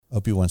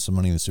Hope you won some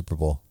money in the Super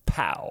Bowl.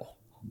 Pow.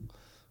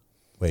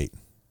 Wait,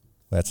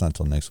 that's not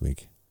until next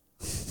week.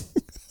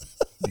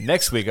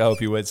 Next week, I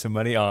hope you win some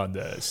money on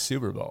the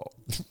Super Bowl.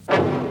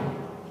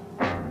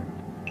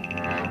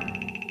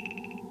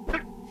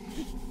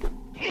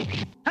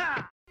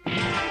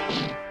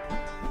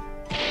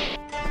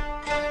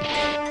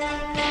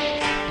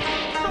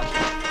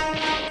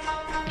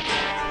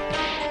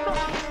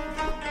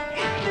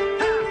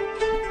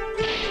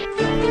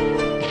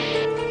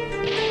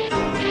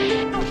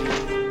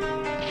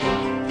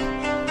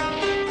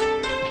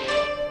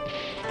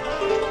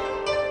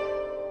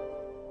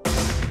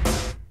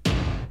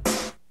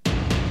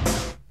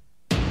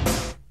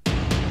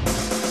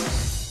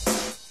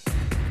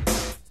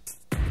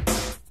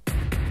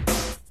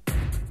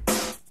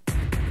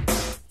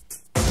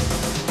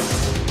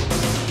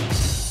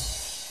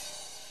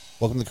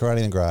 Welcome to Karate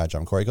in the Garage.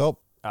 I'm Corey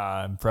Cope.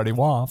 I'm Freddie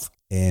Woff.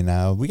 And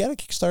we got a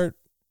Kickstart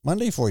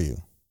Monday for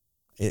you.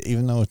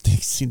 Even though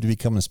things seem to be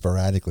coming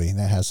sporadically,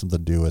 that has something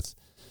to do with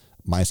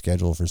my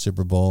schedule for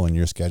Super Bowl and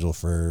your schedule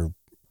for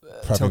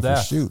prepping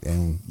for shoot.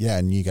 And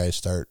and you guys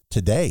start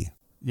today.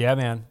 Yeah,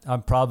 man.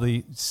 I'm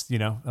probably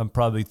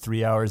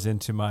 3 hours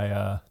into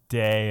my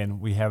day and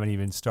we haven't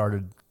even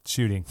started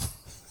shooting.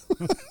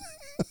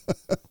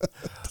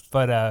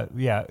 But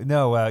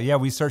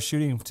we start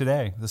shooting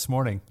today, this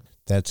morning.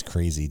 That's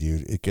crazy,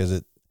 dude.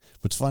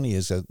 What's funny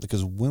is that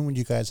because when would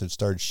you guys have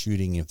started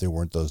shooting if there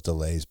weren't those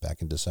delays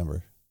back in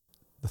December?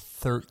 The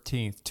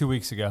 13th, 2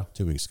 weeks ago.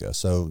 2 weeks ago.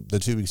 So the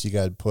 2 weeks you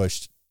got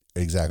pushed,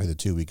 exactly the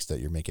 2 weeks that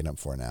you're making up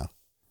for now.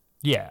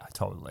 Yeah,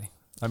 totally.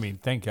 I mean,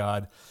 thank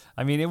God.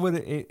 I mean, it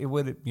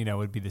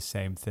would be the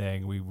same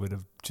thing. We would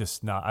have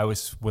just not.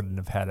 Wouldn't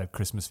have had a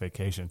Christmas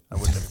vacation. I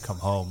wouldn't have come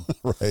home.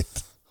 Right.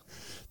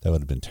 That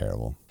would have been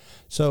terrible.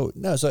 So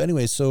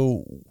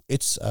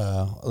it's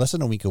less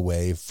than a week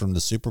away from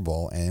the Super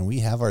Bowl, and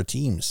we have our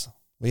teams.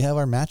 We have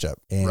our matchup.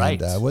 And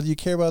whether you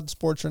care about the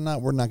sports or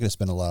not, we're not going to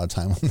spend a lot of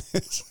time on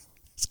this.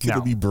 It's going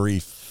to be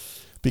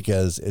brief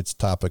because it's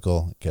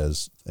topical,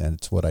 and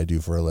it's what I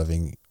do for a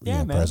living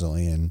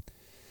presently.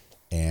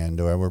 And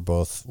we're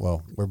both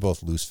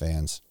loose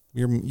fans.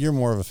 You're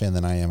more of a fan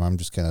than I am. I'm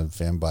just kind of a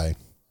fan by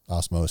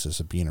osmosis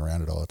of being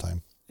around it all the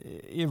time.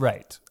 You're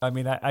right. I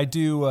mean, I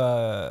do.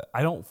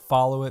 I don't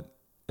follow it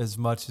as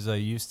much as I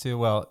used to.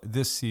 Well,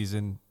 this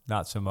season,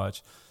 not so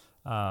much.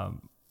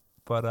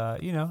 But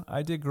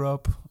I did grow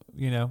up,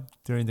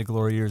 during the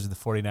glory years of the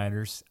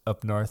 49ers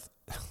up north.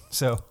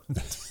 So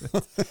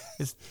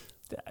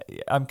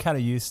I'm kind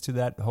of used to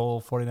that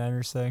whole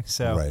 49ers thing.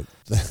 So right.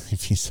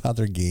 If you saw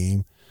their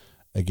game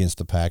against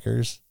the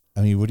Packers,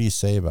 I mean, what do you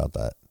say about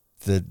that?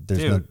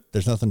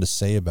 There's nothing to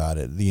say about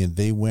it.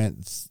 They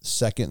went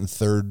second and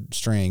third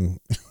string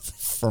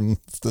from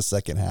the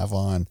second half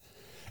on,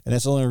 and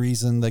that's the only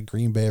reason that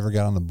Green Bay ever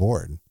got on the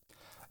board.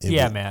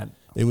 Man.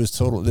 It was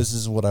total. This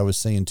is what I was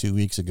saying 2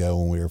 weeks ago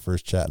when we were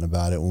first chatting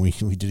about it. When we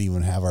didn't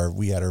even have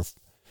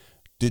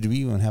did we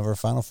even have our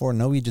Final Four?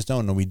 No, we just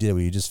don't. No, we did.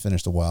 We just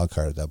finished the wild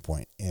card at that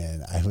point,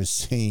 and I was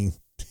saying,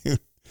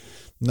 dude,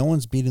 no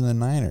one's beating the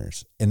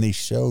Niners, and they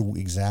showed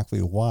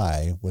exactly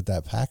why with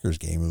that Packers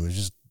game. It was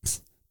just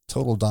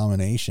total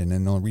domination,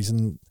 and the only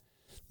reason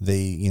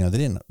they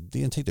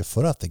didn't take their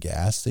foot off the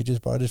gas. They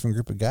just brought a different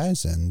group of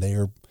guys in.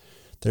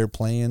 They're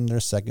playing their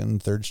second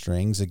and third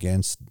strings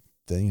against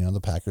the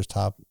Packers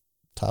top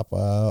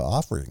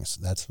offerings.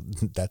 That's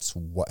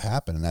what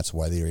happened, and that's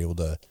why they were able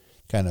to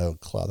kind of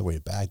claw their way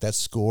back. That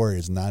score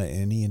is not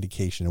any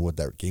indication of what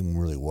that game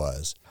really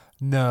was.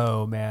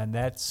 No, man,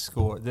 that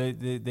score.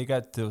 They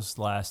got those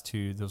last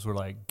two. Those were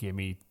like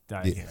gimme.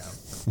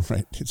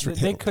 Right.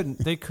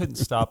 They couldn't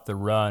stop the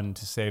run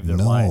to save their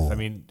life. I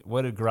mean,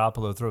 what did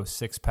Garoppolo throw?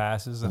 6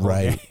 passes?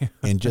 Right.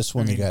 And just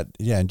when they got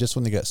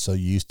so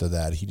used to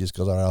that, he just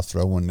goes, all right, I'll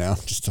throw one now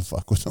just to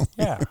fuck with them.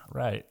 Yeah,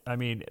 right. I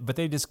mean, but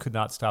they just could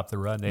not stop the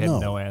run. They had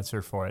no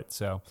answer for it.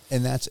 So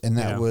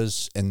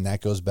that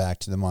goes back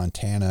to the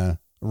Montana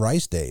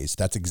Rice days.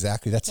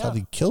 That's how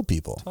they kill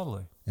people.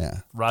 Totally. Yeah.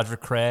 Roger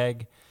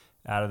Craig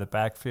out of the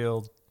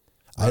backfield.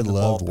 I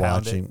loved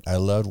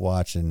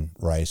watching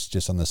Rice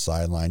just on the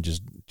sideline,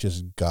 just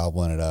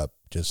gobbling it up,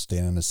 just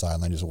standing on the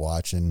sideline, just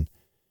watching,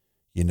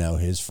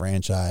 his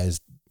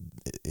franchise,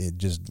 it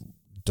just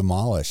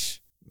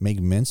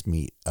make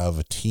mincemeat of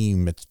a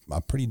team. It's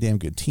a pretty damn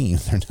good team.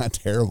 They're not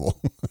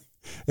terrible.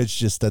 It's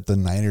just that the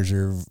Niners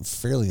are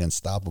fairly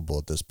unstoppable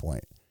at this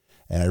point.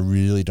 And I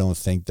really don't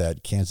think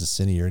that Kansas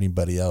City or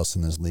anybody else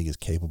in this league is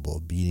capable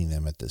of beating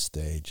them at this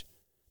stage.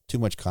 Too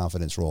much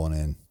confidence rolling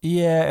in.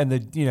 Yeah, and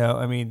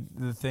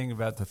the thing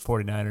about the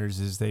 49ers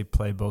is they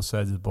play both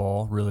sides of the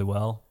ball really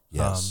well.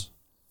 Yes.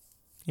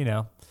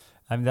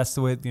 That's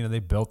the way, they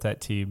built that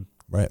team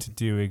right to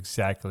do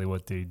exactly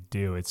what they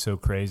do. It's so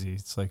crazy.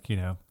 It's like,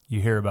 you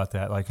hear about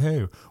that, like,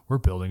 hey, we're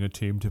building a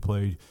team to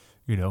play,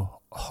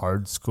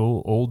 old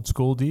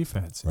school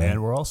defense. Right.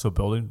 And we're also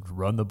building to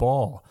run the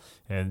ball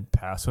and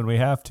pass when we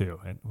have to.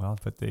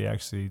 But they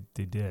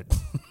did.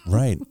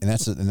 Right. And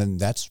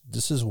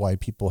this is why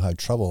people have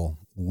trouble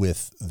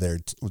with their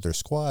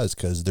squads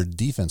because their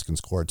defense can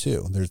score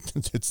too.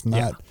 It's not.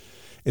 Yeah.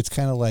 It's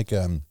kind of like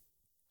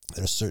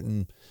there's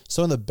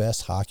some of the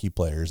best hockey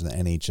players in the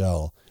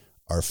NHL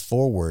are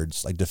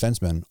forwards, like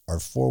defensemen are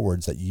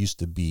forwards that used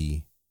to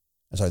be.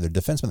 They're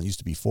defensemen that used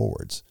to be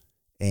forwards,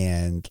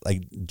 and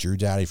like Drew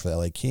Doughty for the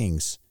LA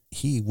Kings,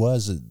 he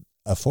was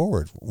a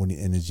forward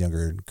in his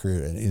younger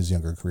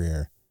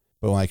career.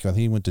 But like I think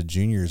he went to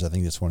juniors, I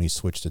think that's when he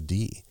switched to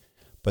D.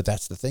 But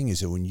that's the thing is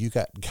that when you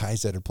got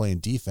guys that are playing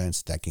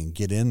defense that can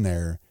get in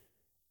there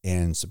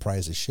and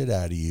surprise the shit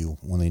out of you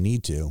when they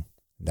need to,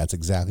 that's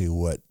exactly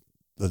what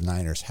the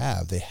Niners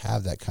have. They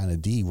have that kind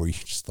of D where you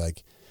just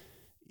like,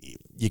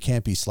 you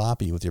can't be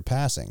sloppy with your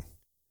passing.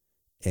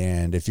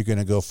 And if you're going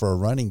to go for a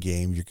running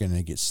game, you're going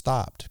to get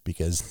stopped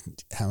because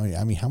how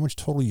much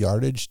total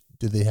yardage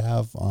did they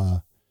have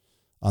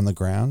on the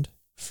ground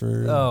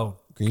for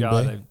Green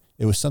Bay?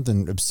 It was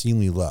something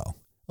obscenely low.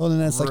 Well, then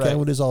that's like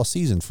what it is all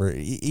season for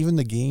even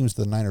the games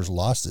the Niners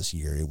lost this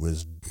year. It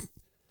was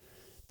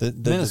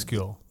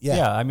minuscule.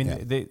 I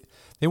mean,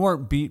 they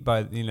weren't beat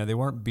by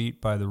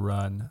the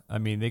run. I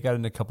mean, they got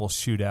in a couple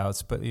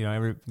shootouts, but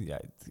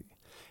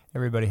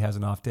everybody has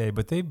an off day.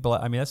 But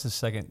that's the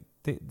second.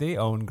 They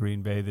own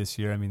Green Bay this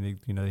year. I mean,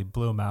 they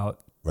blew them out.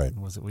 Right?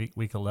 Was it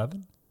week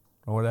 11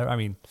 or whatever? I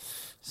mean,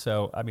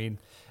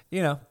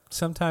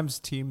 sometimes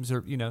teams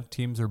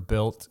are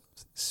built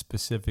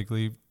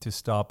specifically to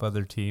stop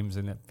other teams,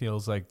 and it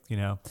feels like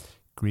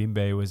Green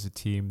Bay was a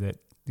team that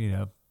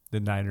the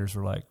Niners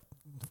were like,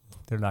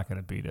 they're not going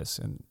to beat us,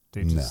 and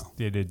they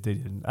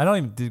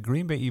didn't. Did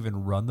Green Bay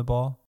even run the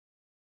ball?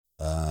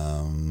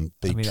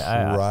 They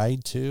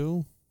tried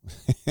to.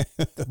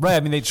 Right. I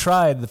mean, they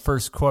tried the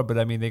first quarter, but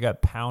I mean, they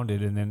got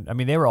pounded, and then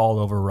they were all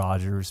over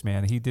Rodgers.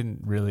 Man, he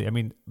didn't really. I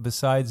mean,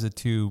 besides the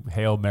two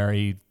Hail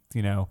Mary,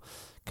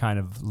 kind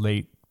of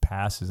late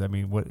passes. I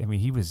mean,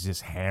 he was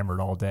just hammered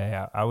all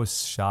day. I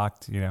was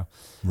shocked.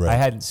 Right. I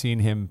hadn't seen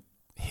him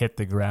hit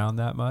the ground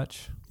that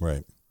much.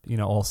 Right.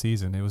 All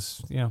season. It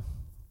was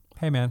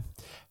hey man,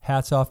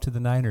 hats off to the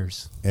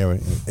Niners.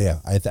 Yeah.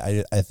 I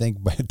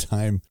think by the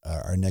time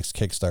our next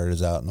Kickstarter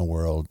is out in the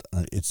world,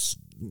 it's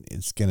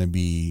going to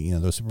be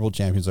those Super Bowl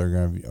champions are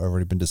going to be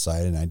already been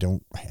decided. And I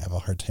don't have a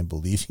hard time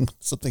believing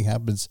something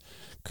happens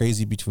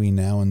crazy between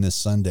now and this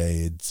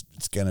Sunday. It's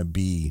going to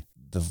be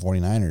the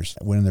 49ers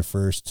winning their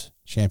first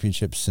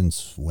championship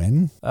since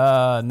when?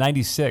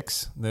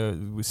 96.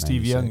 With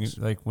Steve 96.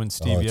 Young, like when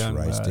Steve Young,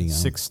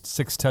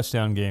 six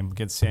touchdown game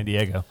against San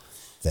Diego.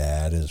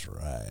 That is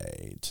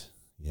right.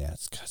 Yeah,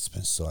 it's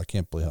been I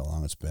can't believe how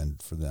long it's been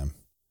for them.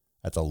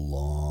 That's a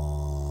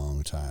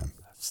long time.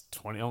 That's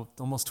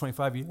almost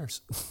 25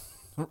 years.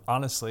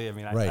 Honestly, I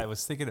mean, I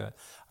was thinking of it.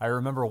 I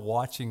remember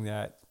watching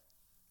that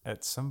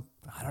at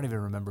I don't even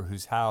remember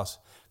whose house,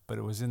 but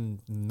it was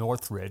in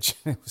Northridge.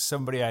 It was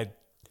somebody I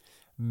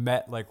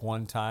met like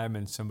one time,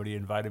 and somebody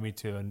invited me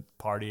to a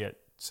party at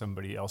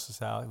somebody else's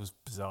house. It was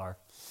bizarre.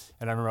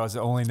 And I remember I was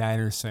the only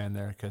Niners fan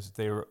there because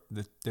they were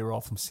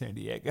all from San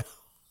Diego.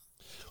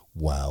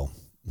 Wow.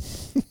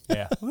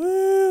 Yeah.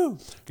 Woo!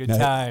 Good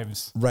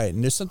times. Right.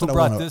 And there's something Who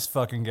brought this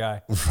fucking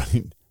guy?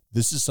 Right.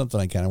 This is something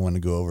I kind of want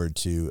to go over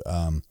to.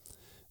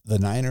 The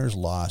Niners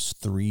lost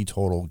 3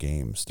 total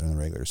games during the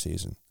regular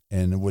season.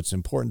 And what's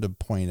important to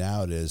point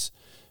out is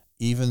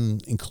even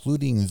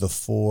including the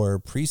 4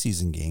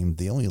 preseason games,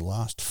 they only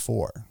lost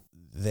 4.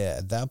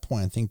 At that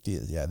point, I think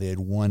they had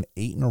won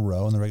 8 in a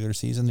row in the regular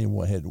season. They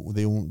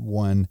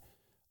won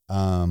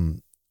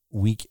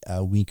week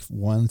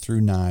 1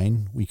 through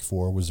 9. Week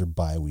 4 was their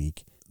bye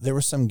week. There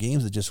were some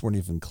games that just weren't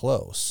even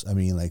close. I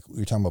mean, like we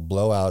were talking about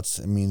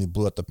blowouts. I mean, they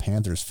blew out the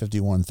Panthers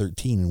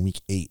 51-13 in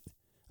week 8.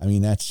 I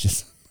mean, that's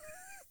just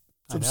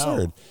it's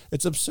absurd.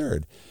 It's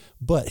absurd.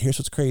 But here's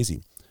what's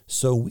crazy.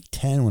 So week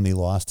 10, when they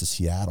lost to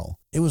Seattle,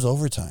 it was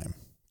overtime,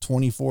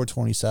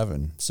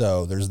 24-27.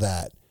 So there's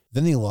that.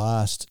 Then they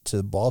lost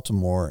to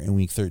Baltimore in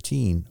week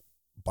 13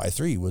 by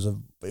 3. It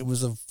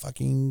was a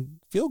fucking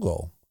field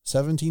goal,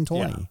 17-20.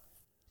 Yeah.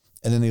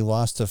 And then they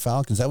lost to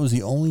Falcons. That was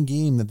the only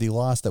game that they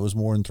lost that was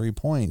more than 3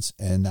 points,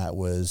 and that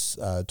was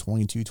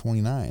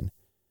 22-29.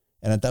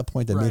 And at that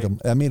point, that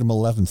made them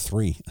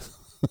 11-3.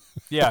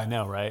 Yeah, I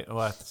know, right?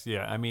 Well,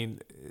 I mean,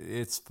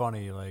 it's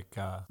funny. Like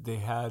they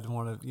had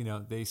one of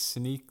they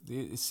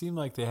It seemed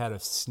like they had a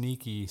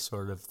sneaky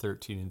sort of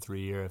 13-3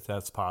 year, if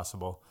that's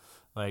possible.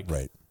 Like,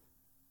 right.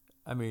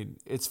 I mean,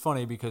 it's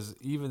funny because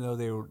even though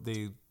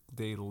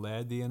they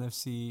led the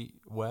NFC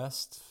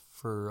West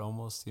for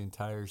almost the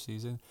entire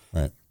season,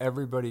 right?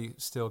 Everybody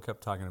still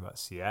kept talking about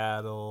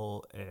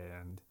Seattle,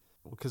 and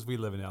because we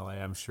live in LA,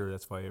 I'm sure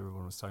that's why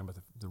everyone was talking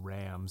about the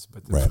Rams.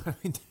 But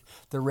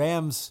the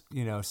Rams,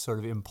 sort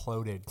of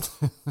imploded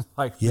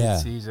like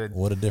mid-season.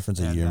 What a difference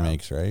a year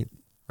makes, right?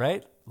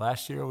 Right.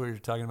 Last year we were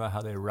talking about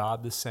how they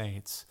robbed the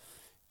Saints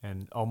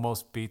and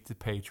almost beat the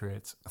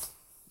Patriots.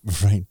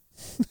 Right.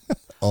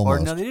 Or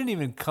no, they didn't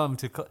even come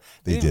to.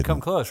 They didn't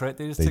come close, right?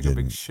 They just took a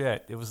big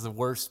shit. It was the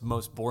worst,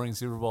 most boring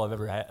Super Bowl I've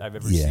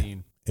ever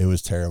seen. It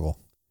was terrible.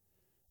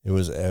 it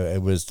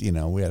was, you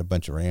know, we had a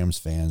bunch of Rams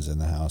fans in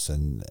the house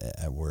and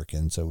at work.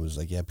 And so it was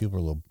like, yeah, people were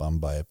a little bummed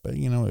by it, but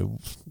you know,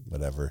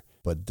 whatever.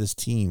 But this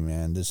team,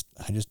 man,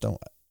 I just don't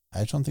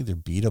think they're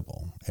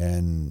beatable.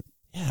 And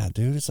yeah,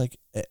 dude, it's like,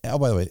 oh,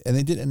 by the way, and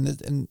they did,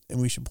 and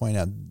we should point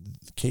out,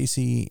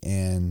 KC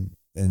and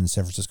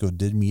San Francisco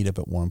did meet up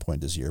at one point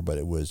this year, but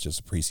it was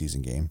just a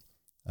preseason game.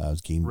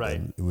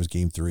 It was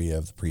game 3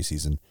 of the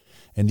preseason,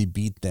 and he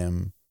beat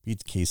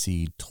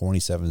KC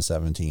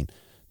 27-17.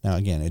 Now,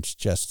 again, it's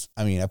just,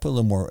 I mean, I put a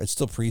little more, it's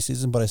still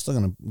preseason, but I'm still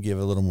going to give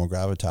a little more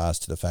gravitas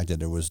to the fact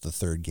that it was the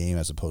third game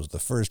as opposed to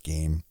the first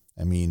game.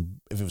 I mean,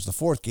 if it was the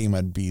fourth game,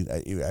 I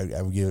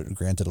would give it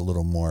granted a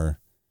little more,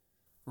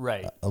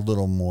 right, a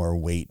little more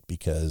weight,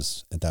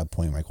 because at that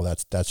point, like, well,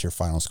 that's your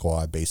final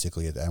squad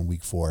basically at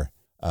week 4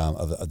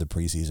 of the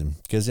preseason.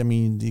 Because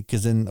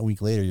then a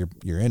week later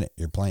you're in it,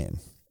 you're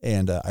playing,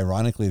 and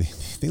ironically,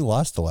 they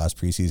lost the last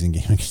preseason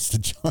game against the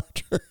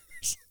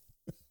Chargers.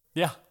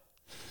 Yeah.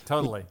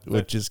 Totally.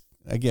 Which is,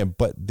 again,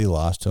 but they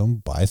lost to them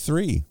by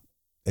 3.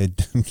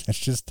 It's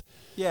just.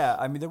 Yeah,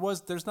 I mean,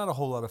 there's not a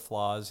whole lot of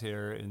flaws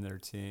here in their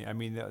team. I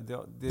mean,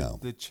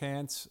 the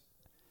chance,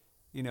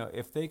 you know,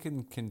 if they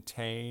can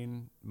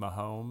contain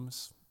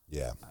Mahomes,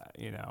 yeah,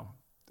 you know.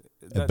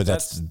 But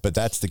that's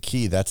the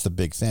key. That's the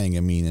big thing.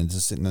 I mean, it's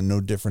just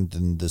no different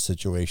than the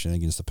situation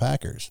against the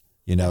Packers.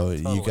 You know, yeah,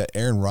 totally. You got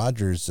Aaron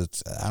Rodgers.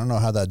 I don't know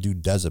how that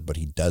dude does it, but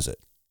he does it,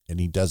 and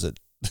he does it.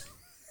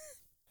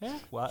 Yeah.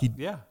 Well,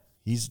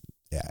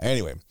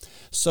 Anyway,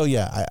 so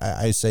yeah,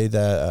 I say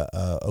that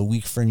a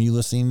week from you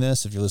listening to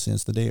this, if you're listening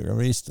to the day it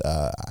released,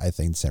 I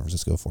think the San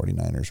Francisco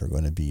 49ers are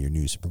going to be your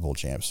new Super Bowl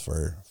champs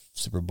for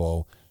Super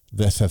Bowl.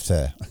 I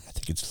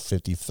think it's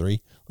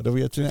 53. What are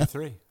we up to now?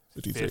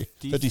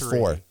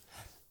 54.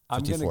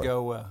 I'm going to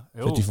go,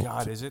 54.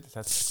 God, is it?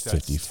 That's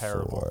 54.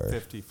 Terrible.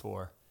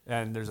 54.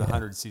 And there's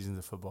 100 seasons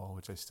of football,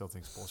 which I still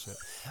think is bullshit.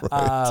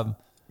 Right.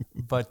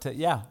 But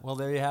yeah, well,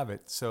 there you have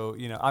it. So,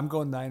 you know, I'm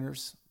going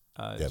Niners.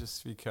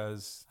 Just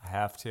because I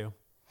have to.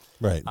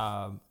 Right.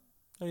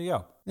 There you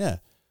go. Yeah.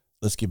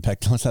 Let's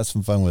have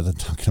some fun with it,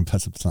 talking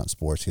about something not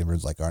sports.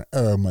 Everyone's like,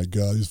 oh my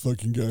God, these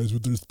fucking guys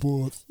with their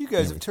sports. You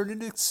guys have turned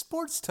into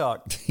sports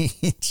talk.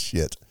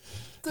 Shit.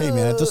 Hey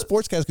man, if the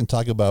sports guys can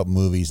talk about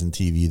movies and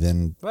TV,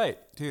 then. Right.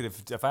 Dude,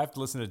 if I have to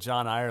listen to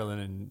John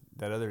Ireland and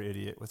that other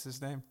idiot, what's his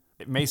name?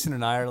 Mason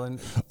and Ireland.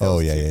 Oh,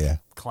 yeah.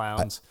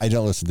 Clowns. I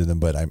don't listen to them,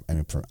 but I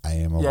am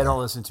aware. Yeah, I don't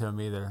listen to him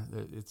either.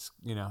 It's,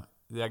 you know,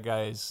 that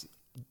guy's.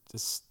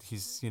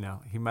 He's, you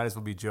know, he might as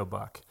well be Joe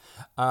Buck.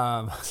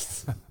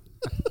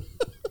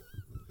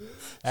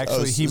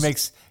 Actually, he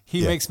makes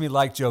me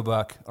like Joe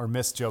Buck or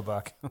miss Joe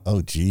Buck.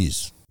 Oh,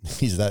 geez,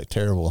 he's that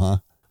terrible, huh?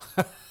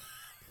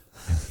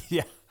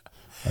 Yeah.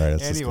 All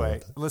right.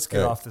 Anyway, let's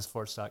get off this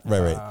sports talk.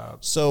 Right.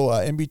 So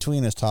in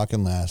between us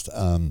talking last,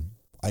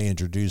 I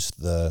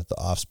introduced the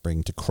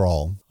offspring to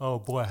Crawl. Oh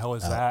boy, how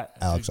was that?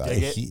 Alex,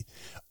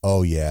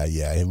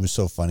 yeah. It was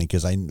so funny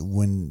because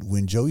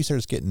when Joey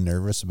starts getting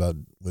nervous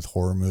with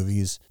horror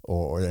movies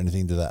or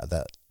anything to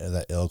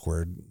that ilk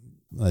where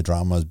the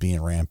drama is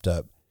being ramped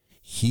up,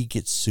 he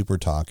gets super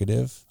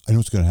talkative. I know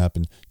what's going to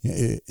happen,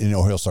 and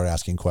he'll start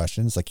asking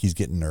questions like he's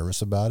getting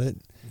nervous about it.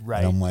 Right.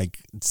 And I'm like,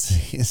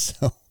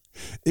 so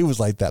it was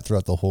like that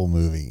throughout the whole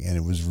movie, and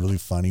it was really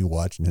funny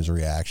watching his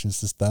reactions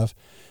to stuff.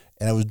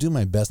 And I was doing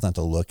my best not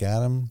to look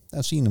at him.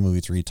 I've seen the movie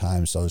 3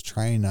 times, so I was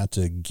trying not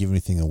to give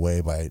anything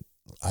away.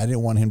 I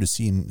didn't want him to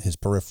see in his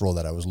peripheral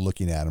that I was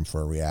looking at him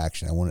for a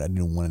reaction. I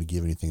didn't want to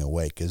give anything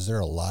away because there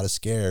are a lot of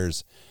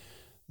scares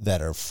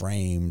that are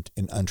framed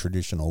in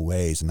untraditional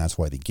ways, and that's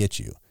why they get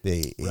you.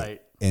 Right.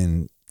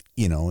 And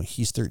you know,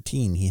 he's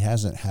 13. He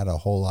hasn't had a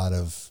whole lot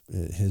of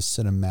his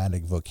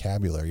cinematic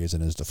vocabulary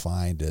isn't as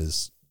defined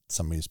as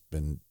somebody's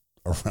been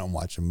around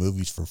watching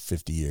movies for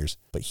 50 years.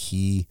 But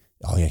he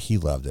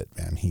loved it,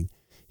 man. He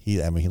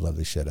loved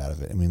the shit out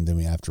of it. I mean,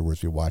 then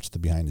afterwards we watched the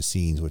behind the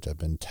scenes, which I've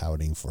been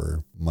touting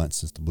for months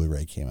since the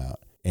Blu-ray came out.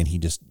 And he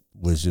just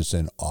was just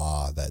in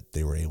awe that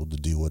they were able to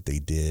do what they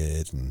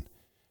did.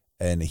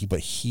 But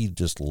he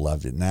just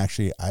loved it. And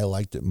actually I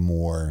liked it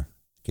more.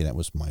 Again, that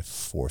was my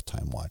 4th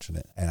time watching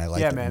it. And I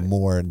liked it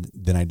more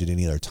than I did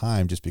any other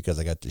time just because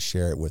I got to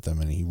share it with him.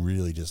 And he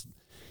really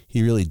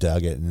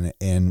dug it.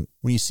 And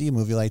when you see a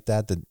movie like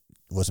that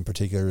wasn't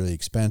particularly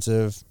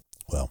expensive,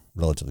 well,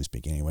 relatively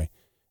speaking anyway.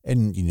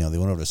 And, you know, they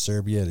went over to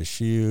Serbia to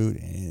shoot,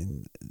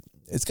 and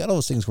it's got all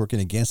those things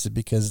working against it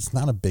because it's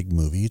not a big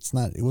movie. It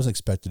wasn't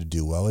expected to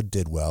do well. It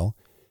did well.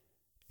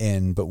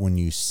 But when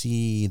you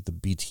see the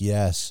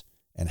BTS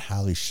and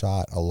how they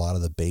shot a lot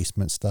of the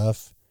basement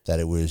stuff, that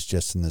it was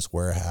just in this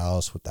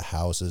warehouse with the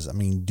houses. I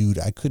mean, dude,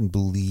 I couldn't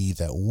believe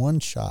that one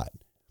shot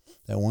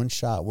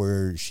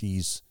where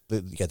you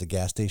got the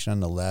gas station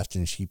on the left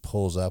and she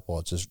pulls up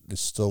while it's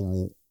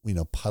still, you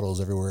know, puddles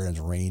everywhere and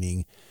it's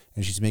raining,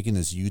 and she's making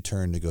this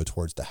U-turn to go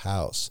towards the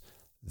house.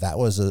 That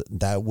was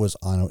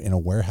in a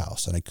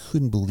warehouse, and I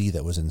couldn't believe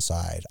that was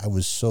inside. I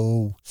was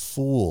so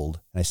fooled,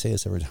 and I say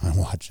this every time I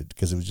watch it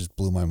because it just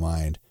blew my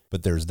mind.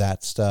 But there's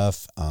that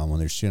stuff when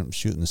they're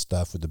shooting the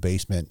stuff with the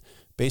basement.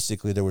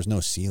 basically there was no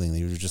ceiling.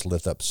 They would just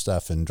lift up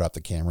stuff and drop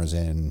the cameras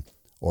in,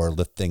 or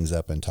lift things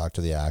up and talk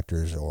to the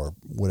actors or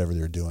whatever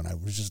they're doing.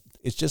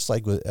 It's just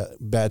like with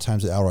Bad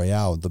Times at El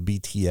Royale, the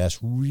BTS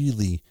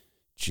really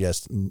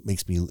just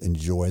makes me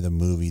enjoy the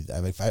movie.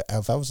 I mean,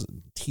 if I was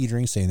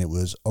teetering saying it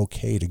was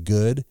okay to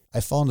good, I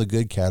fall in the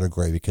good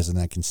category, because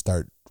then I can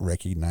start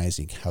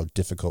recognizing how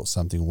difficult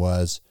something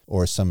was,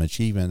 or some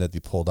achievement that they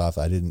pulled off.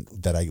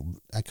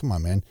 Come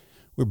on, man.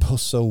 We're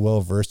both so well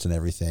versed in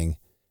everything,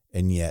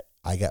 and yet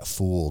I got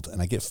fooled, and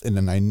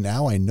then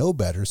now I know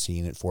better,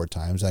 seeing it 4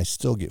 times. I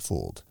still get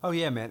fooled. Oh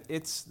yeah, man!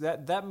 It's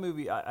that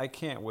movie. I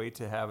can't wait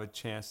to have a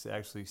chance to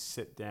actually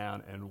sit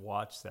down and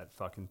watch that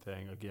fucking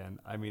thing again.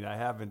 I mean, I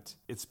haven't.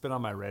 It's been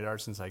on my radar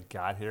since I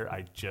got here.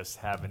 I just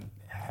haven't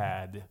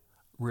had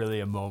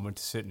really a moment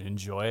to sit and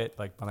enjoy it.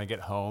 Like when I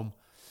get home,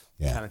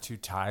 Yeah. kind of too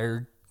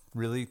tired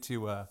really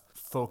to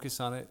focus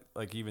on it.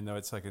 Like even though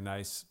it's like a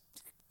nice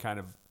kind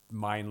of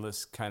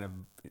mindless kind of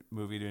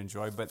movie to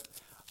enjoy, but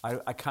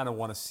I kind of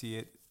want to see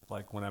it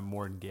like when I'm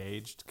more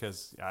engaged,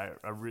 because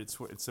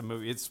it's a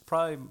movie. It's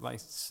probably my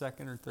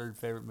second or third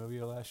favorite movie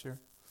of last year.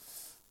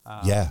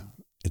 Yeah,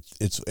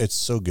 it's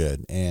so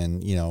good,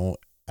 and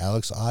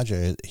Alex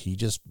Aja, he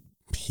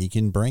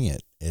can bring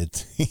it.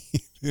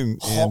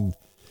 And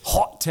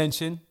hot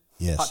tension.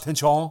 Yes, hot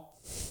tension.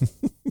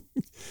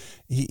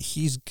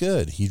 He's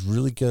good. He's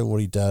really good at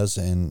what he does,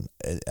 and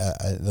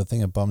the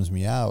thing that bums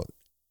me out,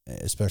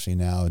 especially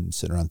now and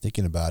sitting around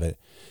thinking about it,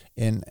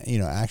 and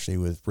actually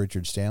with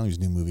Richard Stanley's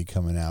new movie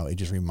coming out, it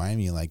just reminded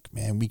me, like,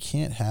 man, we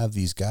can't have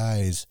these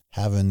guys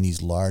having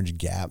these large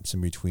gaps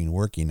in between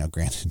working. Now,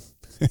 granted,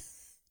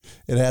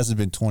 it hasn't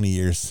been 20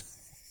 years,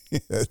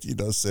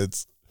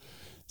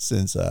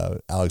 since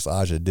Alex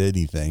Aja did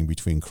anything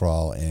between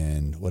Crawl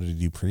and what did he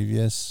do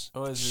previous?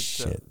 Oh,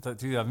 is it?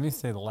 Dude, I'm going to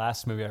say the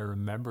last movie I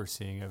remember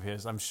seeing of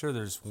his. I'm sure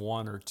there's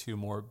 1 or 2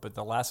 more, but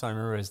the last one I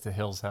remember is The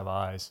Hills Have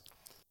Eyes.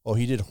 Oh,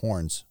 he did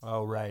Horns.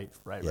 Oh, right.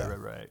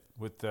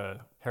 With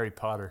Harry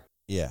Potter.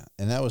 Yeah,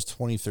 and that was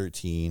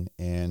 2013,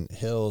 and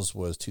Hills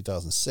was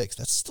 2006.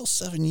 That's still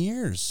 7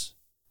 years.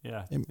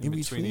 Yeah, in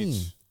between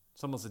each.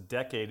 It's almost a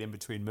decade in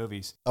between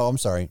movies. Oh, I'm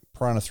sorry,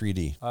 Piranha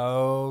 3D.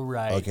 Oh,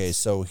 right. Okay,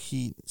 so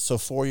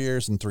 4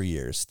 years and 3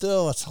 years.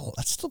 Still, that's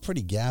still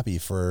pretty gappy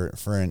for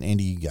an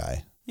indie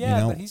guy.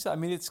 Yeah, but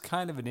it's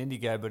kind of an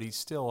indie guy, but he's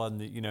still on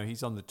the,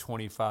 he's on the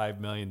 $25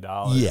 million.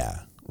 Yeah,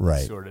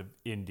 right. Sort of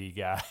indie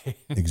guy.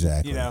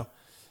 Exactly. Yeah.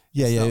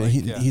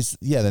 He's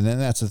then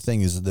that's the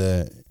thing is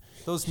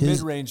those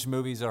mid-range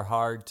movies are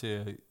hard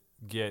to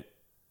get,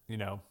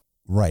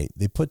 Right.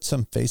 They put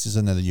some faces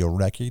in there that you'll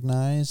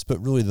recognize, but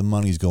really the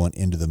money's going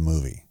into the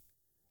movie.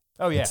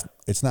 Oh yeah.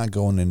 It's not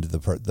going into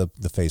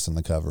the face on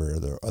the cover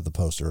or the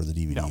poster or the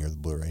DVD or the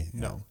Blu-ray.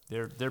 No.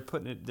 They're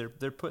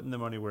putting the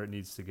money where it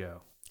needs to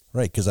go.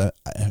 Right, because I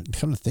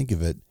come to think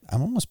of it,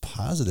 I'm almost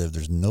positive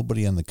there's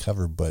nobody on the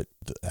cover but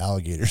the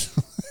alligators.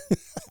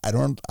 I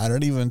don't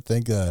even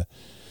think the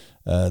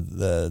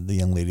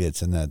young lady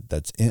that's in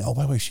that's in. Oh,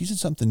 by the way, she's in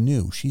something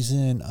new. She's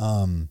in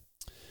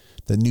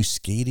the new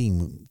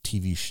skating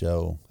TV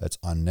show that's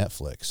on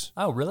Netflix.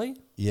 Oh, really?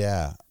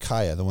 Yeah,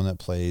 Kaya, the one that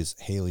plays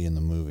Haley in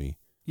the movie.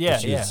 Yeah,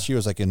 she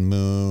was like in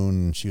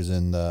Moon. She was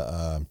in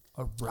the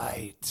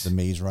the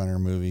Maze Runner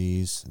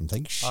movies, and I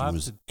think she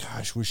was.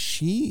 Gosh, was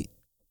she?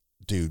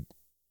 Dude,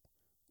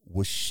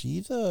 was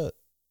she the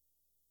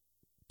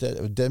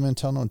Dead Man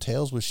Tell No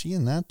Tales? Was she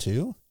in that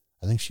too?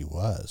 I think she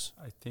was.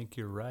 I think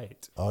you're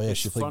right. Oh yeah,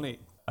 it's funny.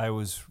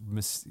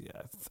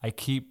 I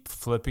keep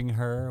flipping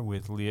her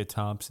with Leah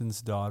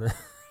Thompson's daughter.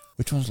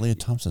 Which one's Leah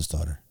Thompson's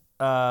daughter?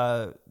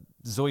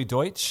 Zoe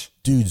Deutsch.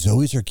 Dude,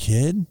 Zoe's her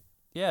kid?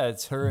 Yeah,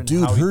 it's her and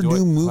dude, Howie her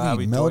new movie,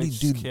 Howie Melody. Deutsch's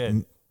Dude,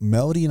 kid.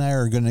 Melody and I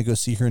are going to go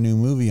see her new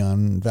movie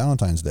on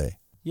Valentine's Day.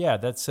 Yeah,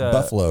 that's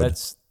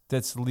Buffaloed.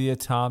 That's Leah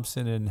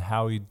Thompson and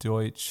Howie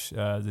Deutsch,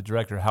 the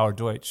director, Howard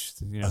Deutsch.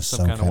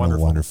 Some kind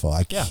of wonderful.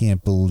 I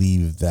can't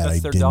believe that that's I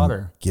their didn't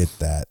daughter. Get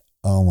that.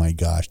 Oh my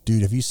gosh,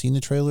 dude! Have you seen the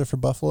trailer for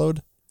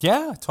Buffaloed?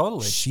 Yeah,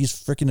 totally. She's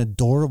freaking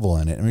adorable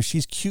in it. I mean,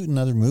 she's cute in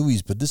other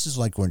movies, but this is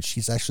like when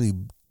she's actually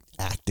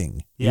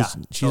acting. Yeah,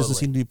 she doesn't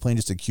seem to be playing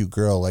just a cute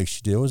girl like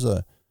she did. What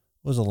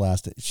was the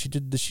last? Did she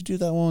do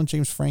that one with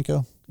James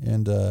Franco?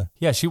 And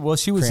yeah, she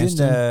was Cranston? in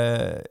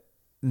the.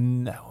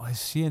 No,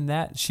 was she in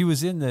that? She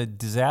was in The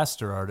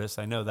Disaster Artist.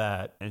 I know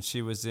that, and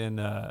she was in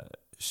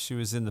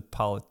The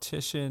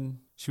Politician.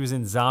 She was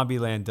in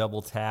Zombieland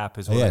Double Tap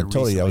as well. Yeah,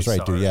 totally. I was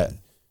right, dude. Yeah,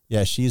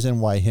 yeah. She's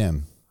in Why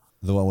Him,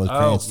 the one with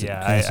Cranston.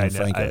 I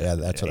Franco. Yeah,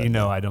 that's what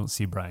I don't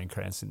see Bryan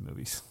Cranston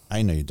movies.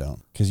 I know you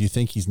don't, because you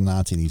think he's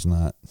Nazi and he's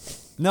not.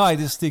 No, I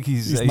just think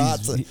he's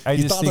Nazi.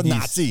 He's not a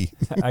Nazi.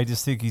 I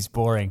just think he's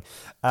boring.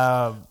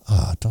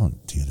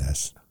 Don't do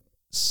this.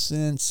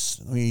 Since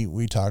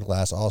we talked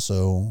last,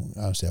 also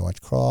obviously I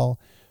watched Crawl,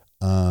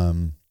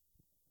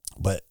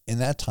 but in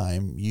that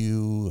time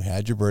you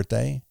had your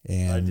birthday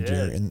and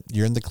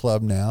you're in the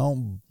club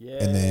now. Yay.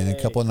 And then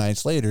a couple of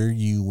nights later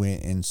you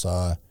went and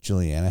saw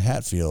Juliana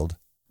Hatfield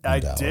I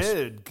Dallas.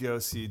 did go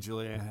see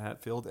Juliana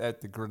Hatfield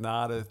at the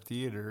Granada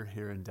Theater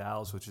here in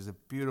Dallas, which is a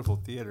beautiful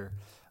theater.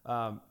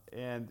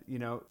 And, you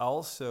know,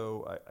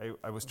 also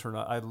I was turned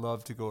on. I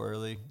love to go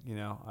early. You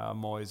know,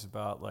 I'm always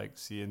about like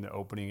seeing the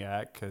opening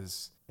act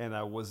and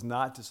I was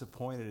not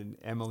disappointed in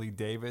Emily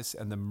Davis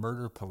and the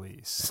Murder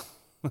Police.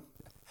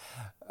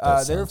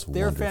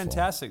 They're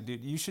fantastic,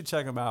 dude. You should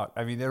check them out.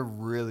 I mean, they're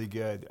really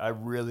good.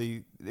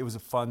 It was a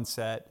fun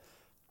set.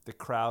 The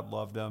crowd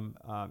loved them.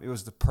 It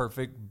was the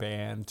perfect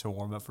band to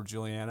warm up for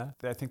Juliana.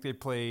 I think they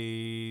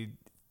played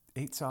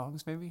 8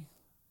 songs, maybe.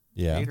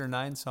 Yeah. 8 or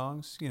 9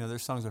 songs. You know, their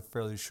songs are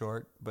fairly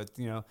short, but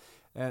you know,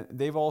 and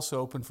they've also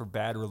opened for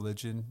Bad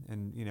Religion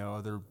and, you know,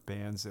 other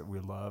bands that we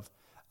love.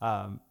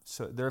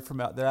 So they're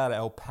out of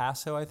El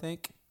Paso, I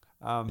think.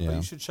 But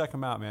you should check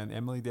them out, man.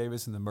 Emily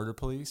Davis and the Murder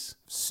Police.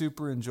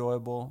 Super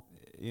enjoyable.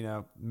 You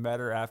know,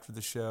 met her after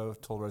the show,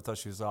 told her I thought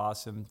she was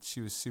awesome.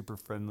 She was super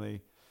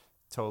friendly,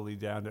 totally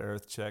down to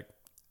earth chick.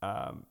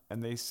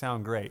 And they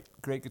sound great.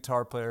 Great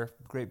guitar player,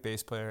 great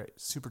bass player,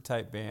 super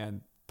tight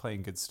band,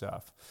 playing good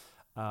stuff.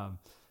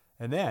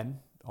 And then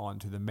on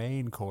to the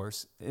main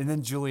course. And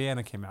then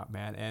Juliana came out,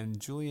 man. And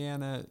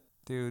Juliana,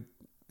 dude,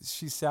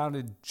 she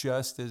sounded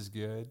just as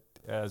good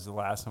as the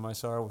last time I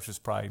saw her, which was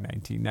probably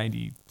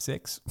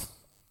 1996.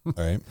 All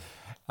right.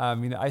 I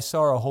mean, I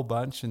saw her a whole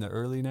bunch in the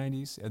early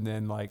 90s. And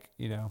then, like,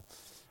 you know,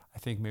 I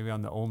think maybe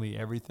on the Only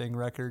Everything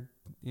record,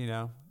 you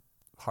know,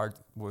 what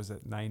was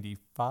it,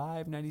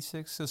 95,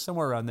 96? So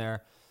somewhere around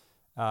there.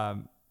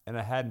 And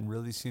I hadn't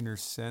really seen her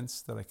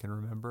since that I can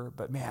remember.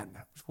 But man,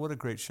 what a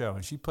great show!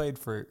 And she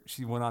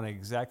went on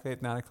exactly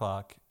at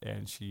 9:00,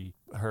 and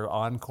her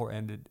encore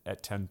ended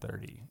at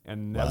 10:30,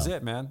 and that was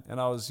it, man.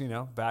 And I was, you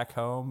know, back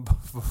home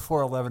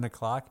before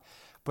 11:00.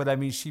 But I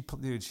mean, she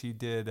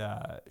did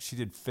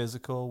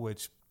Physical,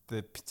 which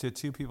the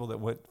 2 people that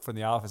went from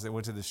the office that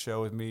went to the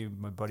show with me,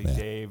 my buddy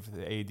Dave,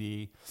 the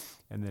AD,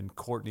 and then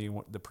Courtney,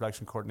 the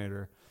production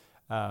coordinator.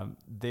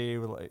 They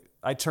were like,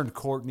 I turned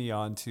Courtney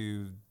on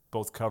to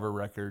both cover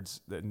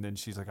records, and then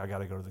she's like, I got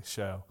to go to the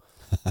show.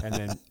 And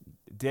then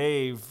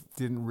Dave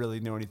didn't really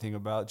know anything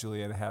about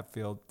Juliana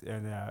Hatfield,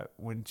 and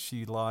when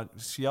she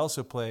launched, she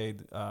also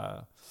played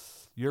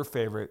your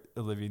favorite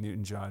Olivia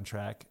Newton-John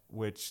track,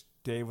 which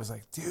Dave was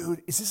like,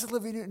 dude, is this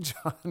Olivia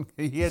Newton-John?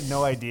 He had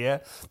no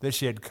idea that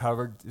she had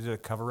covered a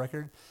cover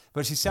record,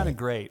 but she sounded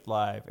great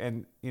live.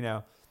 And, you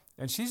know,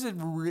 and she's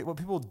what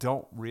people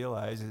don't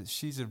realize is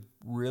she's a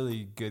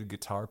really good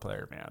guitar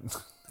player, man.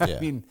 I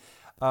mean,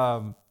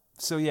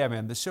 so yeah,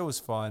 man, the show was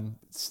fun.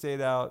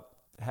 Stayed out,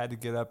 had to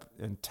get up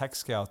and tech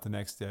scout the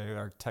next day.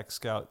 Our tech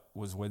scout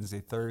was Wednesday,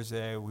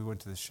 Thursday. We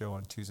went to the show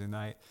on Tuesday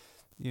night.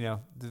 You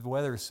know, the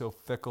weather is so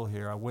fickle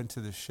here. I went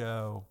to the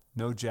show,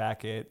 no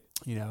jacket.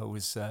 You know, it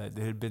was it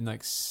had been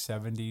like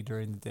 70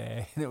 during the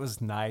day, and it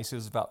was nice. It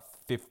was about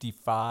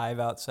 55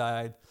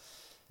 outside.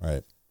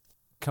 Right.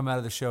 Come out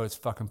of the show, it's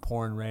fucking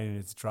pouring rain, and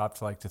it's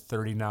dropped like to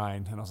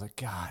 39, and I was like,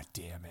 God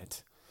damn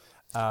it.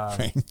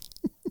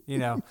 You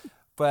know,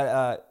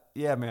 but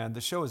yeah, man,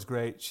 the show was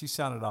great. She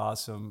sounded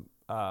awesome.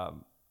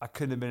 I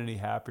couldn't have been any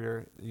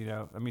happier. You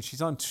know, I mean,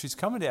 she's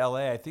coming to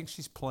LA. I think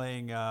she's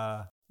playing.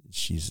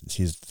 She's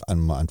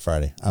on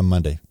Friday, on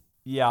Monday.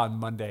 Yeah, on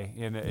Monday.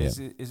 And is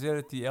it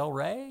at the El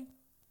Rey?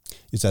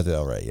 It's at the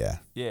El Rey, yeah.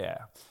 Yeah.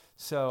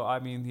 So, I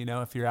mean, you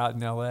know, if you're out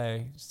in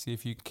LA, see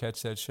if you can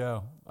catch that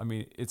show. I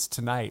mean, it's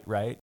tonight,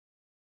 right?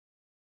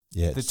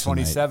 Yeah, the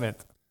 27th.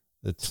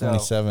 The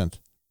 27th.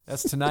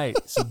 That's tonight.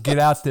 So get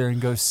out there and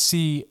go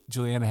see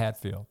Juliana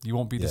Hatfield. You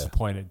won't be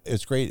disappointed.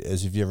 It's great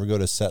as if you ever go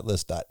to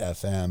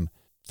setlist.fm,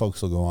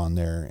 folks will go on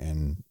there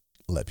and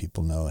let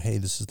people know, hey,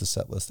 this is the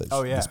set list that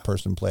this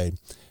person played.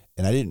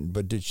 And I didn't,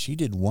 but she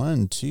did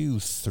 1, 2,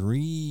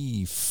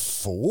 3,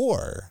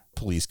 4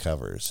 Police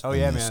covers. Oh,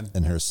 yeah, man.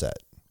 In her set.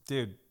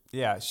 Dude,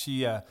 yeah.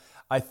 She,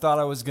 I thought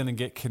I was going to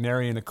get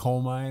Canary in a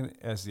Coal Mine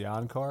as the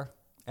encore,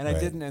 and I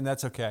didn't, and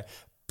that's okay.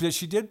 But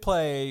she did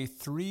play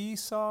 3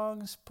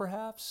 songs,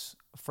 perhaps,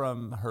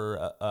 from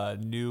her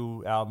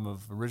new album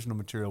of original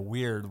material,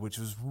 Weird, which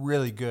was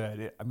really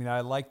good. I mean,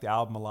 I liked the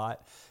album a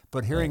lot,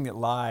 but hearing it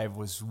live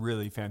was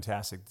really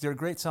fantastic. They're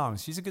great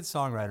songs. She's a good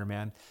songwriter,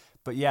 man.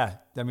 But yeah,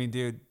 I mean,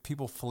 dude,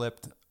 people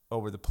flipped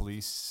over the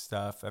Police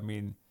stuff. I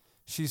mean,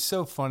 she's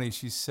so funny.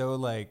 She's so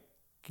like,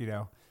 you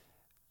know,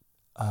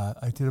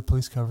 I did a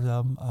Police cover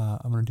album.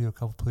 I'm going to do a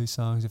couple Police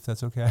songs if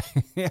that's okay.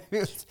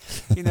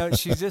 You know,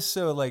 she's just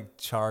so like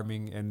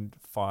charming and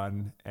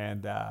fun.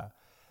 And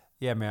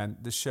yeah, man,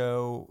 the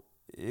show,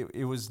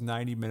 it was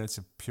 90 minutes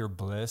of pure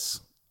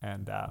bliss.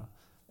 And,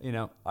 you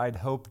know, I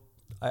hope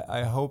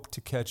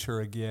to catch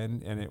her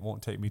again, and it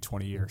won't take me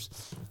 20 years.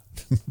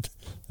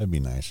 That'd be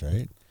nice,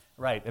 right?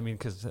 Right. I mean,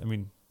 because,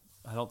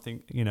 I don't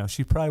think, you know,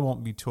 she probably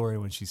won't be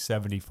touring when she's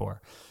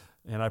 74.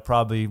 And I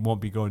probably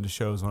won't be going to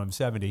shows when I'm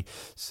 70.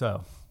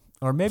 So,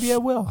 or maybe I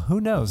will.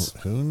 Who knows?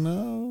 Who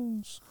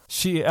knows?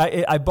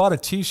 I bought a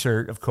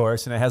T-shirt, of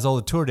course, and it has all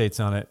the tour dates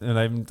on it.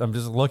 And I'm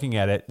just looking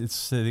at it. It's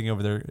sitting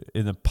over there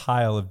in the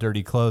pile of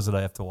dirty clothes that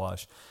I have to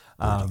wash.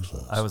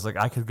 I was like,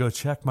 I could go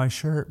check my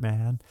shirt,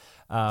 man.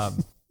 But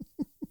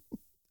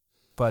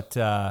But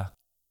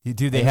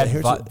they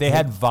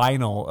had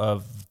vinyl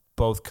of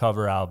both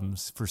cover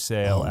albums for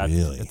sale at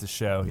the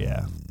show.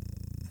 Yeah.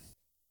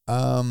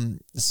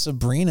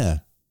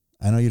 Sabrina.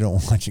 I know you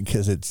don't watch it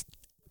because it's.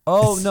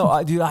 Oh no,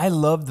 I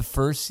love the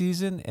first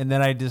season, and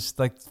then I just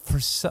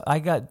I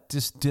got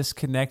just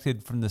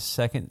disconnected from the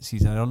second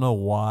season. I don't know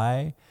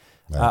why.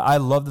 Right. I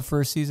love the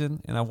first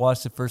season, and I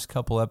watched the first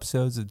couple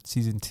episodes of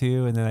season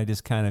 2, and then I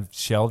just kind of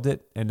shelved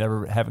it and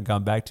haven't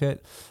gone back to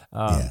it.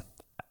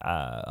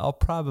 I'll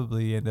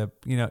probably end up,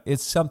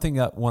 it's something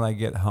that when I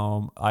get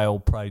home, I'll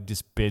probably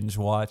just binge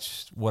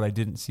watch what I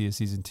didn't see in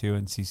season 2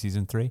 and see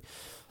season 3.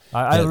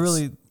 I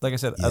really, like I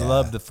said, I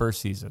love the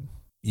first season.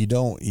 You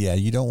don't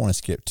want to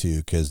skip 2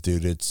 because,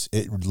 dude,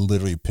 it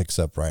literally picks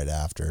up right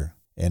after.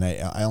 And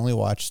I only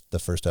watched the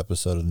first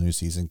episode of the new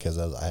season because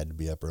I had to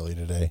be up early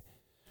today.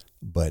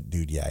 But,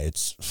 dude,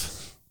 it's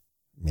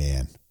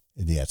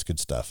good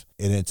stuff.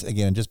 And it's,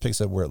 again, it just picks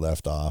up where it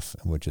left off,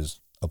 which is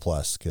a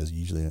plus because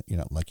usually you're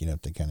not lucky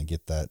enough to kind of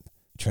get that,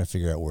 trying to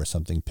figure out where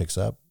something picks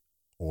up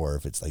or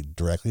if it's like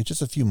directly, it's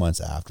just a few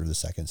months after the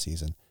second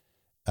season.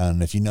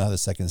 And if you know how the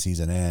second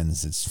season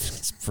ends,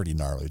 it's pretty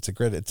gnarly. It's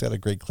got a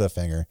great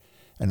cliffhanger.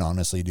 And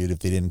honestly, dude, if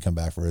they didn't come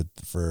back for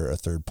a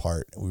third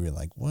part, we were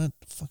like, what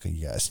the fuck are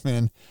you guys,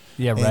 man?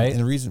 Yeah, right. And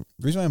the reason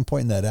why I'm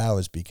pointing that out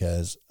is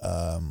because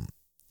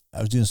I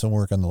was doing some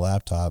work on the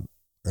laptop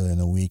earlier in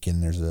the week,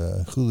 and there's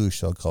a Hulu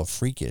show called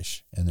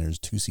Freakish, and there's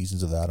 2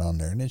 seasons of that on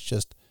there, and it's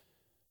just,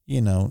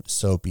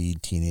 soapy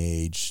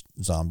teenage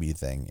zombie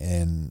thing,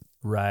 and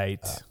right,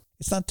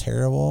 it's not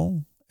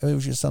terrible. It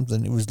was just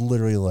something. It was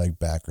literally like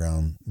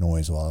background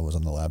noise while I was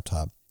on the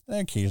laptop. And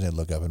occasionally I'd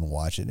look up and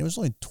watch it. And it was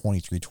only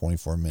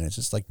 24 minutes.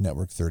 It's like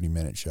network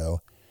 30-minute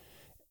show.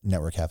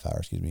 Network half hour,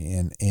 excuse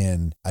me.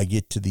 And I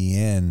get to the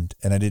end,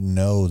 and I didn't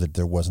know that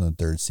there wasn't a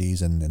third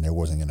season and there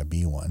wasn't going to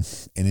be one.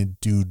 And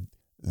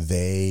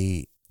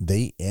they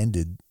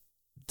ended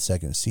the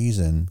second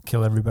season.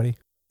 Kill everybody?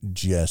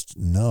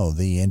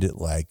 They ended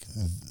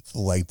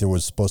like there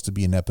was supposed to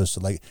be an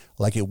episode.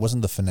 Like it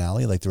wasn't the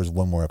finale. Like there was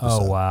one more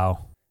episode. Oh,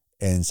 wow.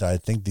 And so I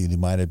think they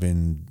might have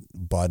been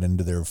bought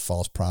into their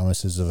false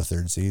promises of a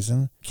third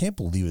season. Can't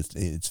believe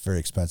it's a very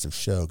expensive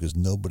show because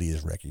nobody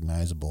is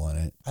recognizable in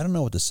it. I don't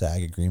know what the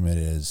SAG agreement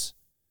is,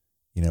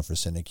 for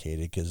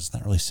syndicated because it's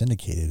not really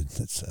syndicated.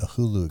 It's a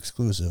Hulu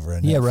exclusive or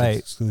a Netflix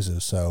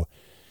exclusive. So,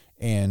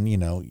 and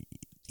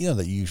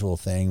the usual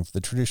thing,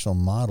 the traditional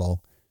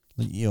model,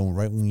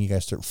 right when you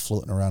guys start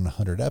floating around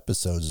 100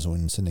 episodes is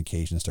when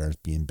syndication starts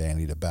being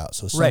bandied about.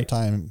 So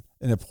sometime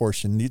in a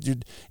portion, if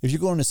you're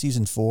going to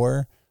season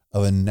 4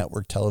 of a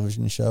network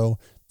television show,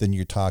 then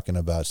you're talking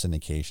about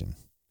syndication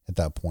at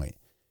that point.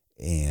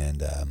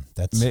 And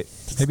that's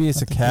maybe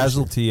it's a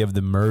casualty of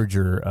the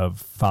merger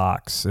of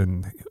Fox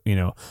and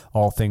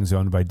all things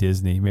owned by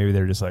Disney. Maybe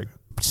they're just like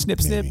snip.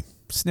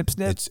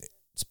 It's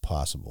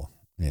possible.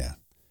 Yeah.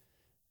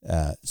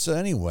 So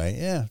anyway,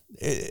 yeah,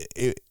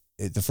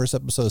 the first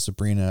episode of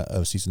Sabrina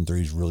of season 3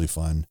 is really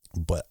fun,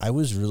 but I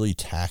was really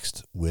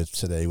taxed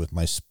today with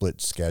my split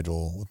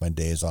schedule with my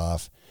days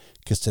off.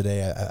 Because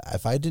today,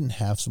 if I didn't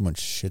have so much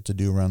shit to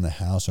do around the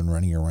house and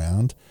running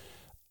around,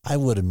 I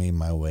would have made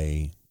my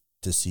way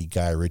to see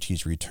Guy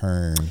Ritchie's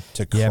return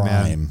to crime. Yeah,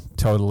 man.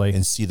 Totally.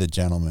 And see The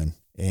Gentleman.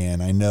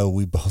 And I know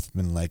we both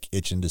been like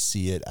itching to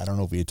see it. I don't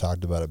know if we had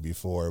talked about it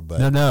before,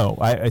 but no.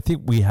 I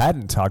think we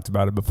hadn't talked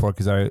about it before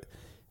because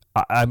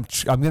I'm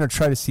gonna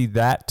try to see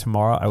that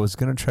tomorrow. I was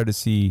gonna try to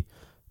see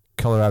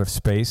Color Out of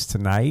Space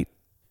tonight,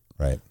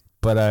 right?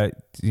 But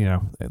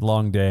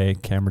long day,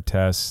 camera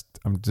test.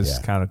 I'm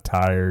just kind of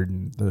tired.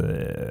 And,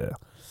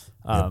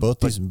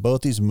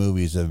 both these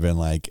movies have been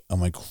like,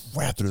 I'm like,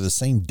 crap, they're the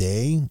same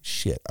day.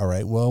 Shit. All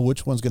right. Well,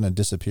 which one's gonna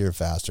disappear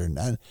faster?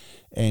 And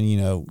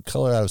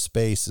Color Out of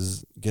Space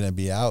is gonna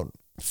be out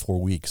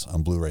 4 weeks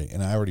on Blu-ray,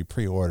 and I already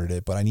pre-ordered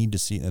it, but I need to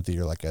see it in the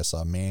theater like I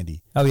saw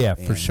Mandy. Oh yeah,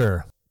 for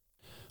sure.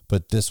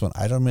 But this one,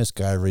 I don't miss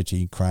Guy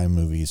Ritchie crime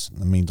movies.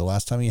 I mean, the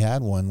last time he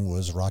had one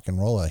was Rock and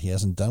Rolla. He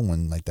hasn't done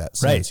one like that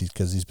since,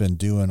 because he's been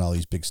doing all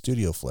these big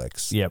studio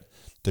flicks. Yep.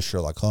 The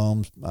Sherlock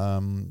Holmes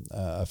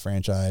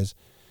franchise.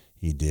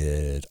 He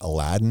did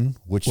Aladdin,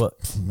 which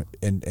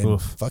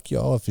and fuck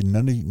y'all if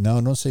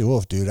don't say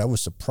oof, dude. I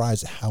was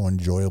surprised at how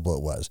enjoyable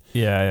it was.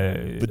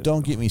 Yeah. But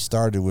don't get me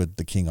started with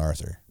the King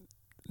Arthur.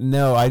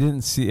 No, I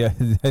didn't see.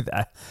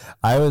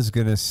 I was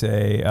gonna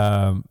say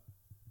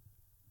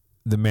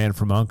The Man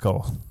from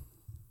U.N.C.L.E.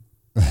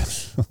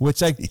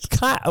 which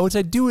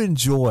I do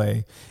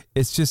enjoy.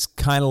 It's just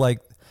kind of like,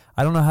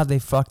 I don't know how they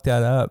fucked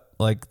that up.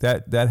 Like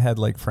that had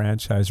like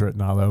franchise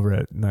written all over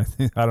it, and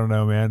I don't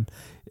know, man.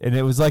 And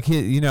it was like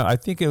I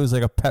think it was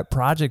like a pet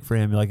project for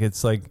him. Like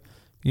it's like,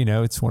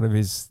 it's one of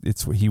his.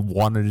 It's what he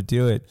wanted to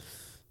do it.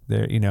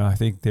 There, I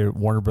think their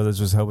Warner Brothers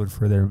was hoping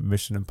for their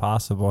Mission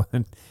Impossible,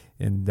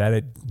 and that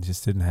it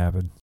just didn't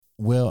happen.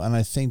 Well, and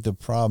I think the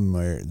problem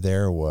is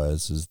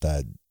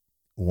that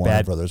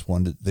Warner Brothers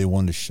wanted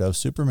to shove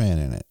Superman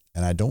in it,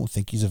 and I don't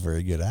think he's a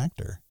very good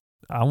actor.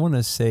 I want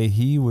to say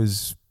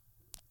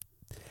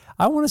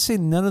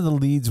none of the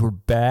leads were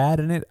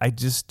bad in it. I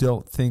just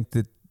don't think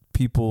that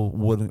people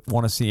wouldn't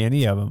want to see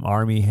any of them.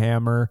 Armie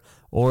Hammer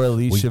or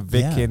Alicia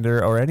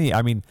Vikander or any.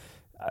 I mean,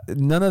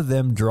 none of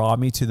them draw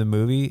me to the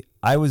movie.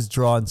 I was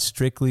drawn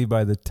strictly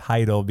by the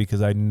title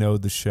because I know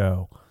the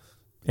show,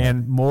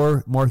 and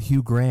more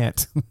Hugh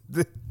Grant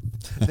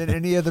than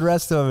any of the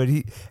rest of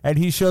it.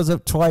 He shows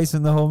up twice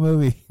in the whole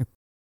movie.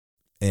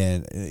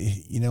 And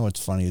you know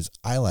what's funny is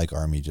I like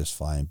Armie just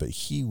fine, but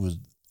he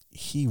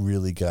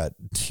really got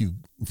to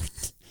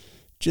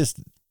just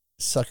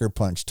sucker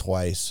punch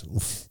twice,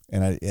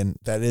 and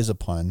that is a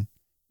pun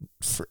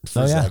for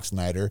Zack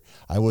Snyder.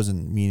 I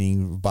wasn't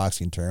meaning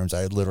boxing terms.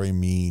 I literally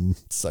mean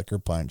sucker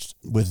punched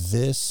with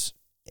this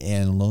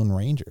and Lone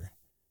Ranger.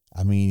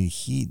 I mean,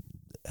 he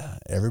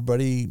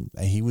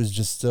was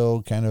just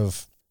still kind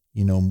of,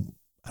 you know,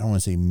 I don't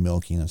want to say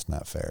milking. That's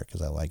not fair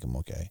because I like him.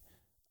 Okay.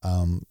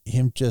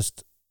 Him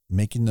just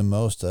making the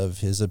most of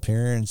his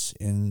appearance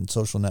in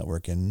Social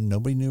Network, and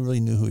nobody really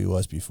knew who he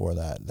was before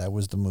that. That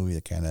was the movie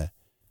that kind of,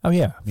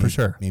 for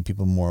sure, made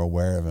people more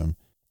aware of him.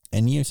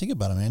 And you think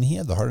about it, man, he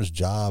had the hardest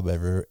job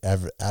ever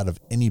out of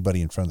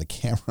anybody in front of the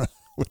camera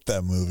with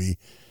that movie,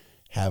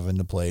 having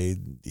to play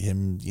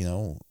him, you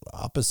know,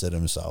 opposite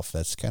himself.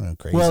 That's kind of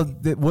crazy. Well,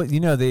 there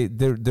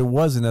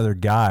was another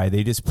guy.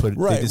 They just put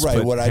right.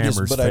 What I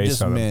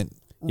just meant,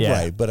 yeah.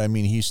 Right. But I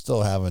mean, he's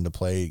still having to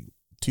play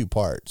two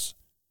parts,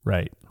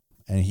 right?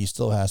 And he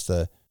still has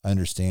to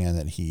understand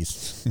that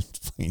he's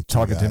playing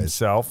talking to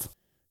himself.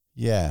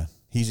 Yeah.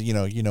 He's, you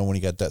know, when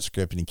he got that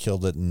script and he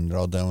killed it and they're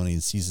all done, when he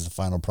sees the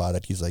final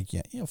product, he's like,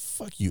 yeah,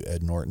 fuck you,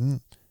 Ed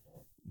Norton.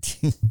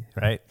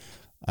 Right.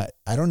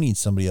 I don't need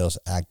somebody else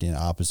acting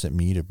opposite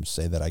me to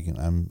say that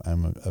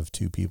I'm of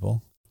two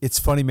people. It's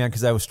funny, man,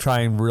 because I was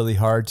trying really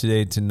hard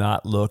today to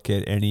not look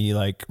at any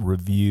like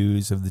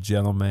reviews of The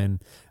Gentleman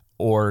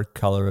or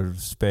Color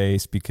of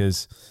Space,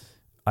 because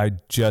I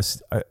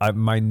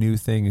my new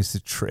thing is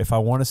to if I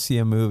want to see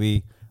a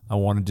movie, I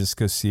want to just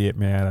go see it,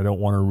 man. I don't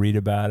want to read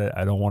about it.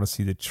 I don't want to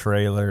see the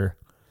trailer.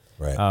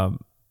 Right.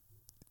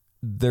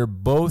 They're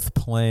both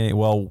playing.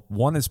 Well,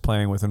 one is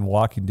playing within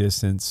walking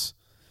distance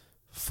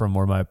from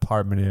where my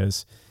apartment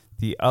is.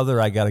 The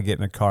other, I got to get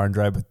in a car and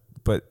drive.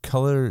 But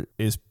Color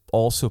is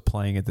also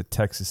playing at the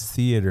Texas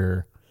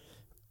Theater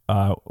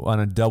on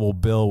a double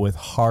bill with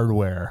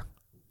Hardware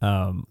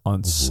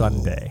on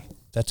Sunday.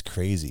 That's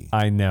crazy.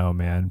 I know,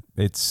 man.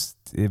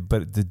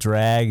 But the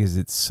drag is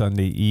it's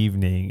Sunday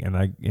evening,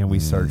 and we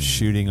start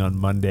shooting on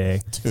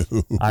Monday.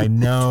 Dude. I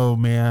know,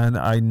 man.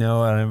 I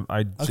know.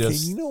 Okay,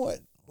 you know what,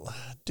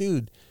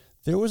 dude?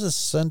 There was a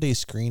Sunday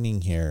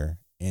screening here,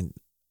 and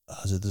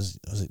was it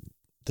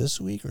this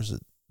week or is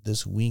it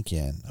this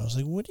weekend? I was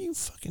like, what are you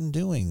fucking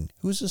doing?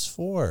 Who's this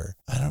for?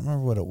 I don't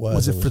remember what it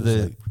was. Was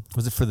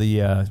it for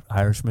the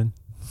Irishman?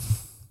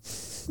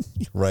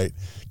 Right,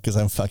 because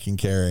I'm fucking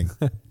caring.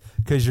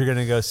 Because you're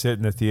gonna go sit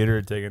in the theater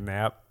and take a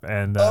nap,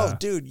 and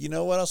dude, you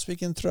know what else we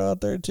can throw out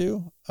there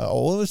too?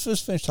 Let's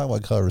just finish talking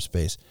about Color of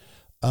Space.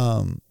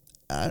 I'm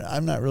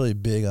not really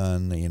big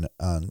on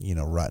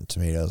Rotten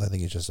Tomatoes. I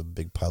think it's just a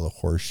big pile of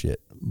horse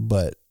shit.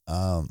 But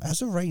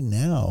as of right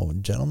now,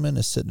 Gentleman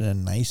is sitting at a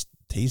nice,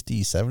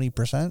 tasty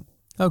 70%.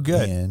 Oh,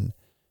 good.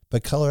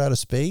 But Color Out of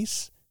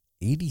Space,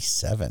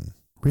 87.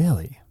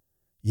 Really?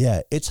 Yeah,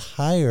 it's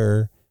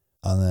higher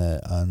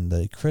on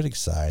the critic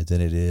side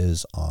than it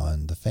is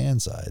on the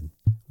fan side.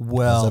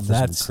 Well,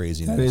 that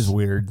is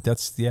weird.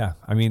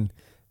 I mean,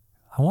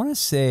 I want to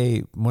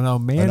say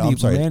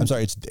I'm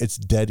sorry. It's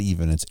dead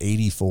even. It's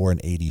 84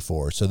 and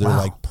 84. So they're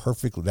like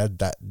perfectly dude.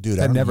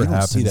 That never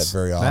happens. See that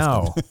very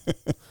often.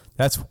 No.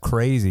 That's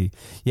crazy.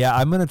 Yeah,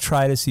 I'm gonna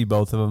try to see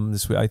both of them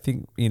this week. I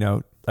think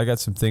I got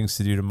some things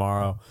to do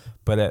tomorrow,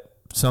 but at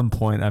some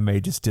point I may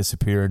just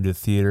disappear into the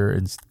theater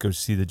and go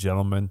see The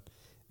Gentleman.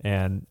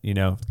 And,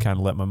 kind of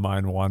let my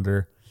mind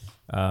wander.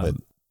 But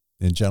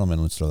in Gentlemen,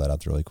 let's throw that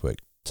out there really quick.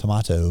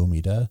 Tomato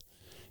meter,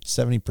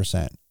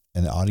 70%.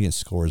 And the audience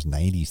score is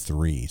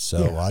 93.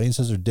 So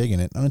audiences are digging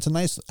it. And it's a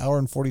nice hour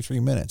and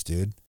 43 minutes,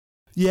 dude.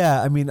 Yeah.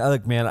 I mean,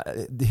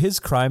 his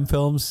crime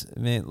films,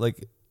 man,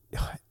 like,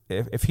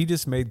 if he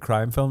just made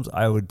crime films,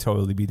 I would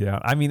totally be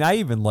down. I mean, I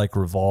even like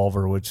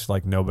Revolver, which,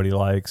 like, nobody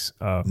likes.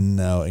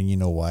 No. And you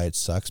know why it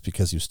sucks?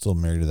 Because he was still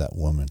married to that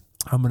woman.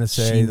 I'm going to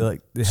say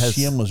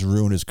she almost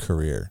ruined his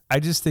career. I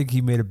just think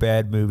he made a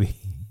bad movie.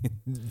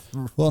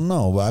 Well,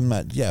 no, I'm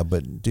not. Yeah,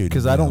 but dude,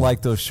 because I don't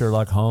like those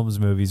Sherlock Holmes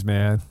movies,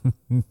 man.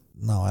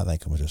 No, I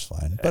like them just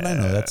fine. But I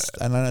know that's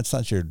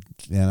not your,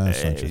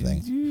 that's not your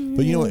thing.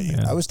 But you know what?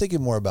 Yeah. I was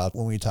thinking more about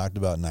when we talked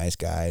about Nice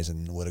Guys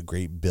and what a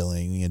great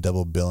billing,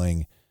 double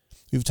billing.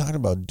 We've talked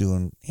about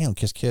doing,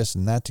 Kiss Kiss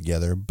and that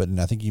together. But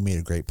I think you made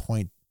a great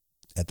point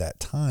at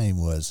that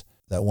time was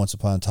that Once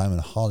Upon a Time in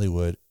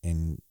Hollywood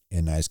and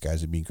Nice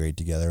Guys would be great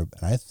together.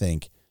 And I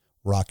think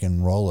Rock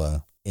and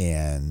Rolla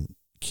and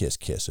Kiss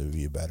Kiss would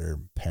be a better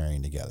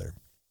pairing together.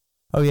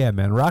 Oh yeah,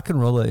 man. Rock and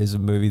Rolla is a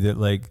movie that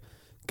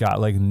got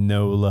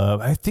no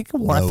love. I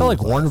felt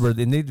like Warner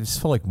Brothers, and they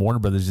just felt like Warner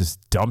Brothers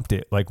just dumped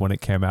it when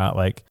it came out.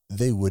 Like,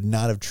 they would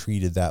not have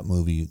treated that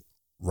movie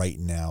right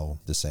now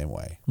the same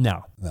way.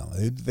 No. No,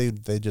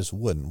 they just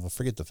wouldn't. Well,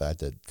 forget the fact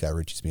that Guy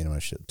Ritchie's made him a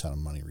shit ton of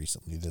money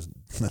recently.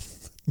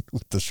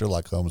 With the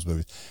Sherlock Holmes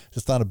movies,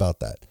 it's not about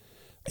that.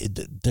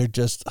 They're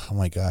just, oh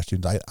my gosh,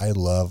 dude.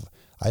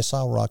 I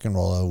saw Rock and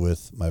Rolla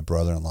with my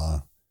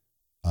brother-in-law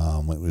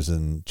when it was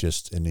in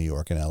New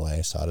York and LA.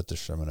 I saw it at the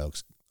Sherman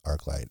Oaks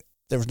ArcLight.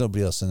 There was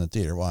nobody else in the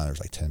theater. Well, there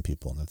was like 10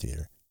 people in the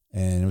theater.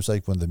 And it was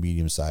like one of the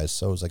medium size,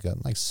 so it was like a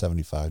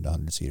 75 to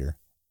 100 seater.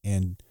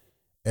 And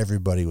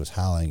everybody was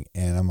howling,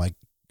 and I'm like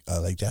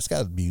that's got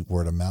to be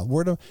word of mouth.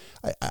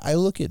 I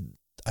look at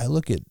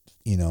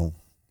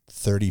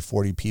 30,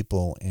 40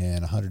 people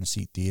in a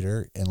 100-seat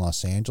theater in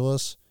Los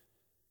Angeles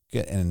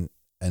and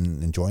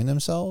enjoying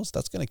themselves.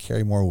 That's going to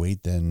carry more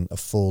weight than a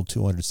full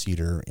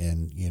 200-seater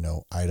in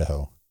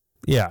Idaho.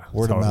 Yeah,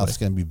 word of mouth is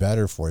going to be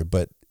better for you,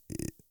 but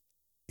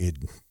it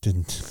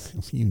didn't.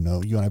 You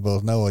and I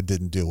both know it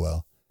didn't do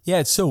well. Yeah,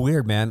 it's so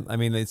weird, man. I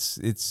mean, it's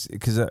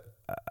because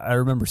I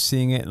remember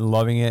seeing it and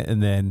loving it,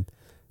 and then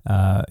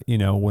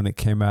when it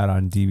came out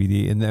on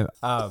DVD, and then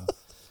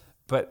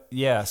but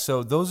yeah,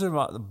 so those are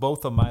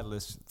both on my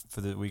list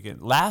for the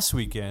weekend. Last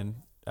weekend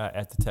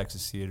at the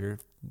Texas Theater,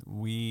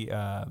 we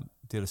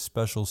did a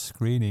special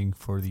screening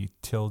for the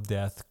Till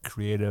Death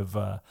creative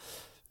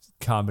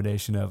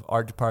combination of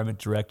art department,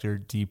 director,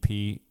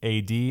 DP,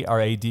 AD.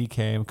 Our AD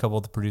came, a couple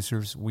of the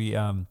producers. We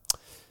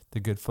the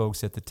good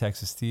folks at the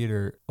Texas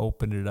Theater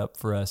opened it up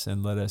for us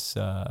and let us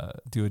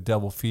do a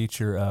double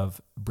feature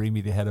of Bring Me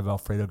the Head of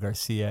Alfredo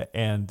Garcia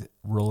and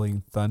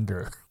Rolling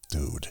Thunder.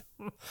 Dude.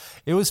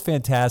 It was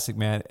fantastic,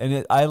 man.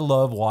 And I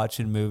love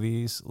watching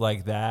movies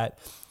like that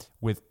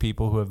with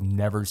people who have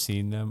never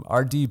seen them.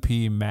 Our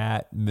DP,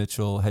 Matt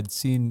Mitchell, had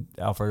seen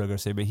Alfredo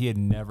Garcia, but he had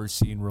never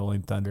seen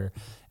Rolling Thunder.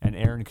 And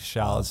Aaron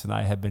Cashalis and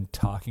I have been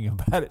talking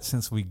about it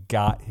since we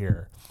got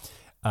here.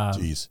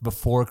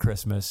 Before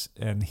Christmas,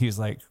 and he was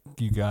like,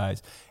 you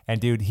guys, and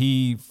dude,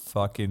 he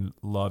fucking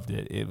loved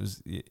it.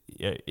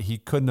 He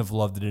couldn't have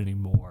loved it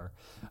anymore.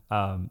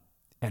 And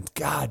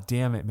god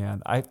damn it,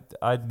 man,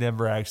 I'd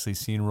never actually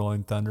seen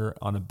Rolling Thunder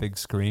on a big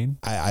screen.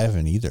 I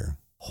haven't either.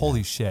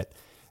 Holy shit,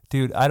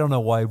 dude, I don't know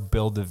why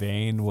Bill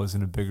Devane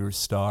wasn't a bigger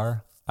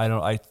star.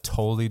 I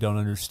totally don't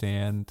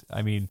understand.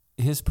 I mean,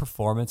 his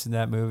performance in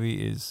that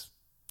movie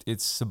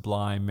it's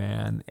sublime,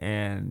 man,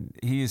 and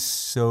he is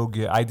so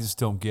good. I just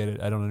don't get it.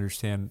 I don't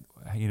understand,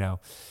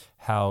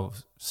 how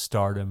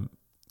stardom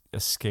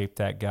escaped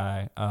that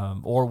guy,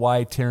 or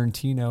why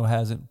Tarantino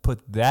hasn't put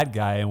that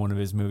guy in one of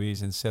his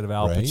movies instead of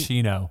Al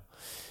Pacino.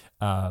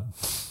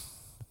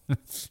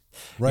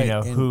 Right,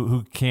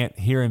 who can't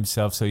hear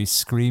himself, so he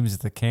screams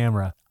at the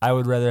camera. I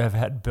would rather have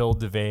had Bill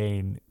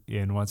Devane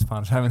in Once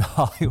Upon a Time in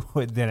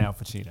Hollywood than Al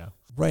Pacino.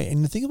 Right,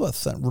 and the thing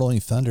about Rolling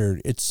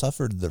Thunder, it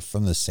suffered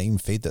from the same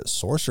fate that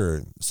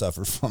Sorcerer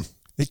suffered from.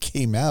 It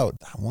came out,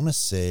 I want to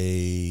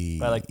say,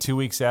 by like 2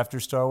 weeks after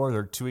Star Wars,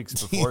 or 2 weeks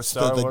before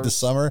Star Wars. Like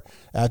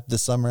the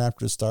summer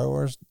after Star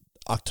Wars,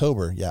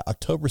 October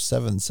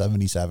 7th,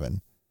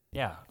 77.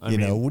 Yeah, I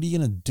mean, what are you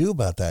gonna do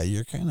about that?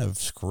 You're kind of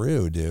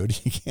screwed, dude.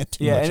 You can't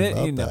do much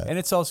about that. And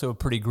it's also a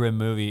pretty grim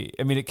movie.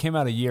 I mean, it came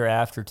out a year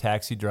after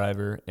Taxi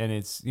Driver, and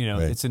it's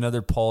it's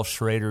another Paul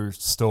Schrader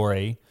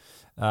story.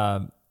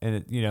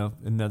 And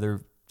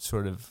another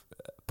sort of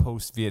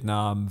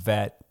post-Vietnam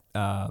vet,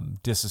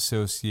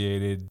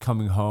 disassociated,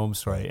 coming home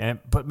story.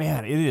 But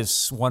man, it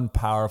is one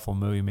powerful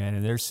movie, man.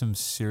 And there's some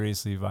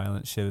seriously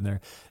violent shit in there.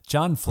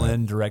 John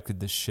Flynn directed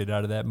the shit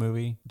out of that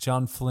movie.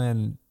 John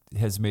Flynn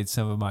has made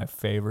some of my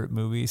favorite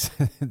movies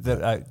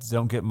that I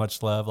don't get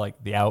much love,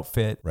 like The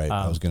Outfit. Right.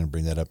 I was going to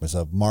bring that up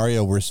myself.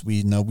 Mario,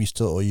 we know we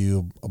still owe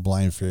you a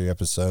Blind Fury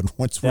episode.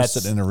 Once we're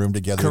sitting in a room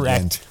together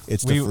again,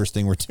 it's the first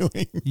thing we're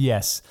doing.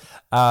 Yes.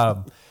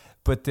 But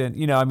then,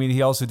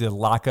 he also did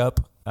Lock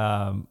Up,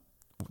 one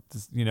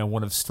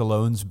of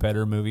Stallone's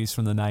better movies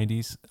from the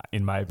 90s,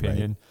 in my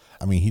opinion. Right.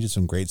 I mean, he did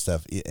some great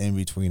stuff in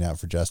between Out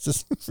for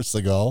Justice for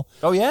Seagal.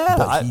 Oh,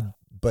 yeah.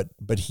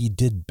 But he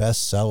did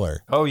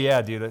Bestseller. Oh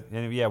yeah, dude.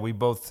 And yeah, we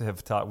both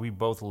love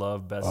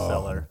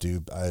Bestseller. Oh,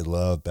 dude, I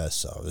love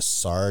Bestseller. The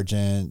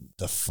Sergeant,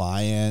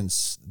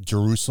 Defiance,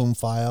 Jerusalem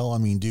File. I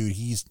mean, dude,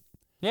 he's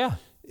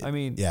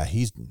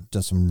he's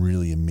done some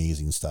really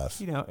amazing stuff.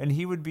 And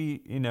he would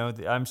be,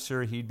 I'm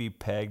sure he'd be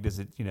pegged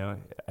as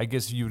I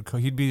guess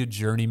he'd be a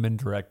journeyman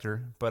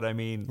director. But I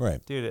mean,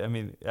 right,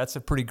 dude, that's a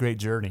pretty great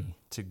journey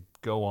to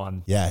go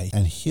on. Yeah,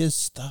 and his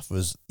stuff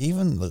was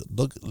even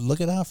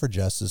look at Out for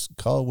Justice.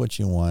 Call it what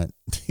you want.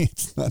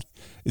 It's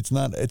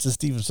a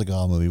Steven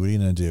Seagal movie. What are you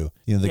gonna do?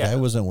 The guy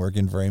wasn't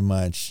working very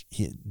much.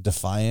 He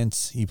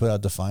put out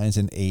Defiance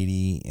in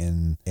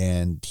 80,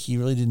 and he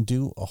really didn't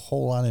do a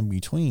whole lot in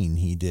between.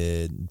 He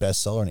did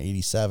Bestseller in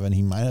 87.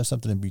 He might have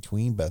something in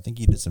between, but I think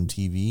he did some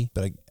TV,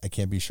 but I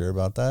can't be sure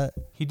about that.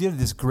 He did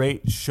this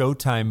great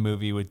Showtime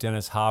movie with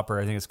Dennis Hopper.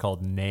 I think it's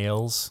called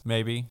Nails,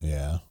 maybe.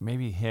 Yeah.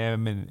 Maybe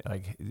him and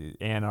like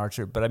Ann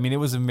Archer. But I mean, it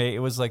was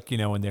like,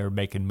 when they were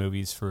making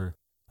movies for,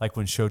 like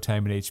when Showtime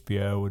and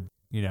HBO would,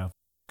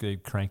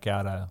 they'd crank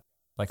out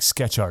like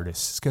Sketch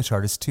Artist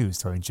 2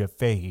 starring Jeff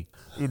Fahey,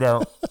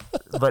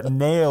 but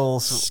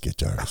Nails.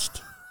 Sketch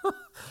Artist.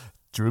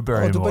 Drew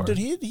Barrymore. But dude,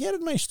 he had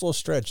a nice little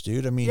stretch,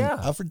 dude. I mean,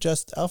 Yeah. Alfred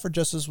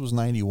Justice was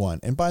 91.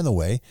 And by the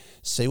way,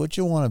 say what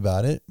you want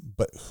about it,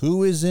 but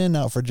who is in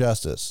Alfred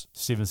Justice?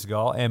 Steven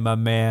Seagal and my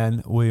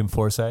man William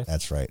Forsythe.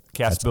 That's right.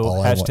 Cast That's Bill,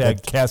 all I want.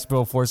 hashtag Cast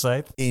Bill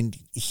Forsythe. And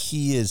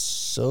he is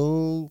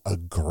so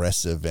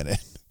aggressive in it.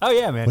 Oh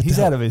yeah, man, he's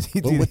out of his.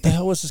 What the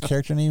hell was his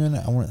character name in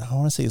it? I want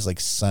to say it's like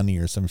Sonny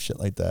or some shit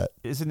like that.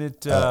 Isn't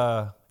it?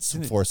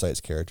 Some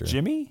Forsythe's character.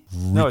 Jimmy?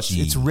 No,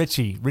 it's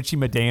Richie. Richie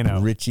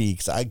Medano. Richie,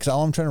 because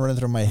all I'm trying to run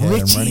through my head,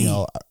 Richie.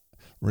 I'm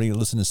running to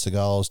listen to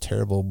Seagal's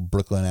terrible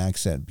Brooklyn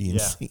accent being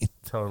seen.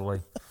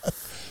 Totally.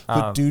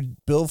 But dude,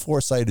 Bill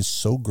Forsythe is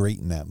so great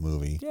in that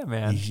movie. Yeah,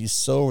 man. He's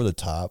so over the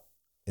top.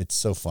 It's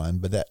so fun.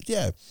 But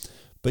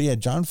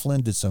John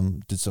Flynn did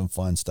some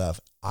fun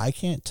stuff. I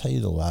can't tell you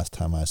the last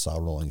time I saw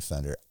Rolling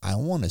Thunder. I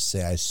want to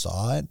say I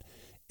saw it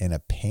in a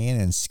pan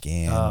and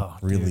scan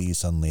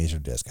release on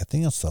Laserdisc. I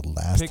think that's the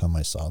last time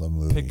I saw the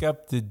movie. Pick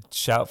up the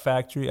Shout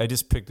Factory. I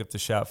just picked up the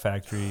Shout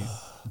Factory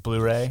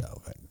Blu-ray.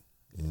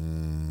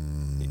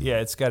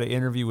 Yeah, it's got an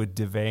interview with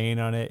Devane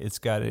on it. It's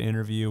got an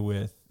interview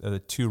with the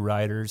two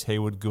writers,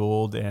 Haywood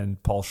Gould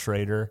and Paul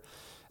Schrader.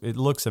 It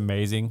looks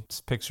amazing.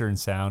 Its picture and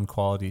sound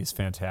quality is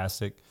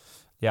fantastic.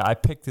 Yeah, I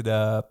picked it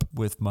up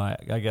with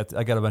I got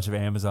a bunch of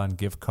Amazon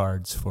gift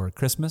cards for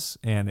Christmas,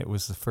 and it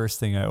was the first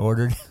thing I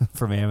ordered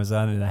from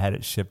Amazon, and I had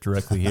it shipped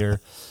directly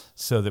here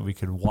so that we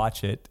could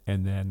watch it.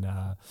 And then,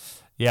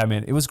 yeah,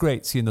 man, it was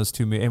great seeing those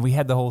two. And we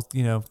had the whole,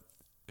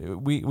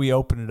 we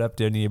opened it up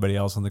to anybody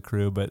else on the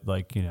crew, but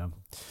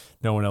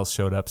no one else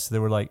showed up. So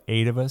there were like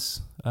 8 of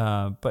us.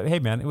 But hey,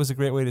 man, it was a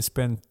great way to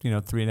spend,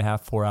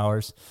 3.5, 4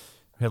 hours.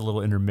 We had a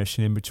little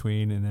intermission in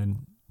between, and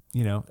then,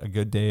 a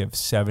good day of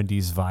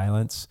 70s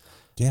violence.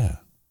 Yeah,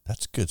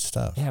 that's good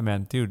stuff. Yeah,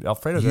 man, dude,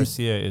 Alfredo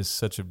Garcia is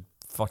such a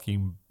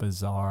fucking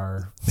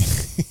bizarre.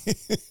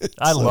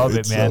 I love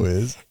it,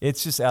 man.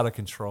 It's just out of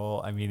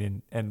control. I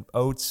mean, and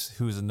Oates,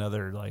 who's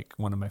another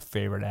one of my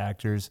favorite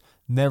actors,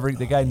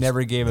 the guy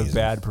never gave amazing. A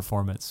bad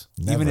performance,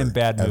 even in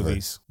bad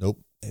movies. Nope,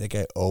 that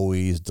guy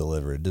always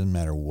delivered. It didn't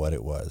matter what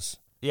it was.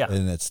 Yeah,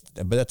 and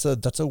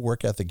that's a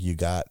work ethic you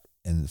got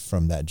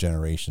from that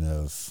generation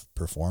of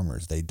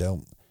performers.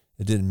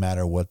 It didn't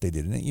matter what they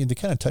did. And they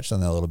kind of touched on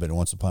that a little bit in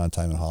Once Upon a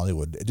Time in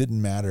Hollywood. It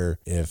didn't matter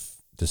if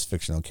this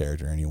fictional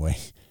character anyway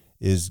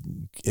is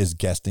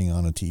guesting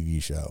on a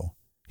TV show.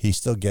 He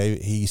still gave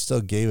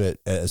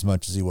it as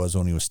much as he was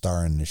when he was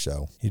starring in the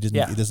show. It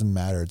doesn't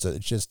matter. It's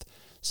just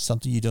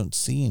something you don't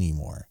see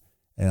anymore.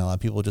 And a lot of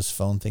people just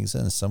phone things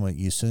in. As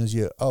soon as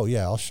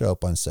I'll show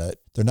up on set.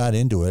 They're not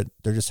into it.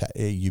 They're just,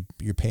 hey,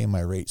 you're paying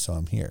my rate, so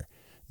I'm here.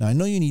 Now, I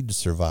know you need to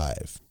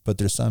survive, but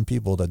there's some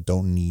people that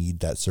don't need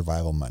that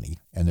survival money,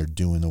 and they're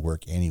doing the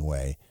work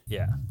anyway.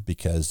 Yeah.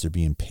 Because they're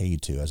being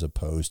paid to, as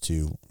opposed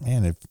to,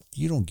 man, if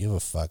you don't give a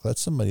fuck, let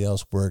somebody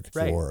else work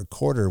for a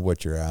quarter of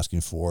what you're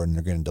asking for, and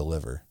they're going to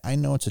deliver. I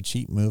know it's a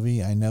cheap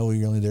movie. I know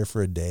you're only there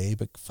for a day,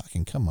 but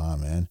fucking come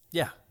on, man.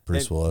 Yeah.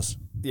 Bruce Willis.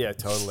 Yeah,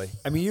 totally.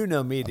 I mean, you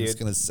know me, dude. I'm just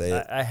going to say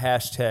it. I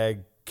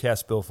hashtag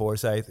Cast Bill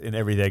Forsythe and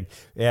everything.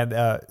 And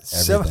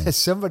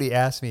somebody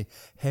asked me,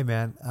 hey,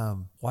 man,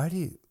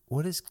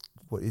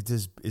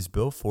 is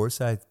Bill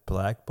Forsythe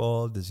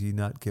blackballed? Does he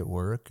not get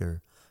work?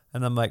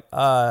 And I'm like,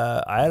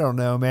 I don't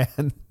know,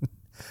 man.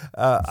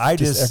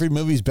 Every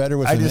movie's better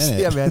with him in it.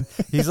 Yeah, man.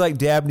 He's like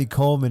Dabney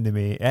Coleman to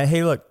me. And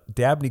hey, look,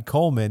 Dabney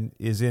Coleman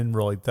is in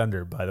Rolling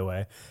Thunder, by the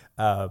way.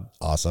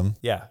 Awesome.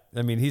 Yeah.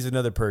 I mean, he's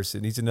another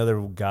person. He's another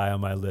guy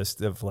on my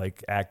list of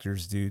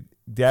actors, dude.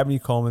 Dabney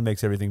Coleman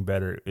makes everything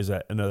better is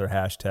another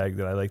hashtag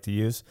that I like to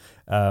use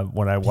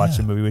when I watch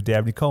a movie with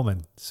Dabney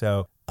Coleman.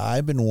 So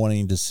I've been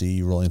wanting to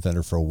see Rolling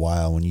Thunder for a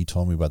while. When you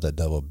told me about that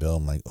double bill,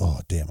 I'm like, oh,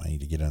 damn, I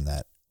need to get on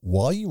that.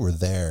 While you were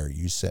there,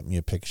 you sent me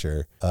a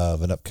picture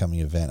of an upcoming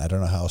event. I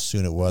don't know how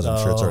soon it was. I'm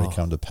sure it's already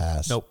come to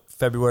pass. Nope.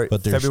 February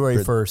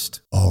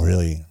 1st. Oh,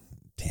 really?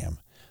 Damn.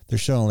 They're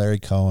showing Larry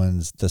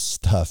Cohen's The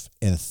Stuff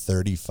in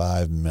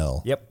 35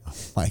 mil. Yep. I'm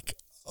like,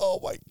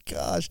 oh my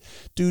gosh.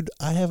 Dude,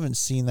 I haven't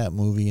seen that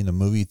movie in the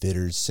movie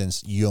theaters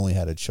since you only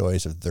had a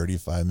choice of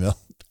 35 mil.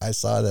 I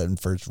saw that in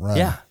first run.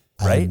 Yeah.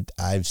 Right.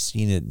 I've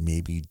seen it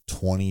maybe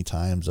 20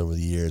 times over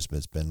the years, but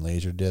it's been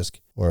Laserdisc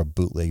or a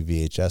bootleg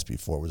VHS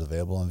before it was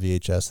available on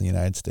VHS in the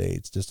United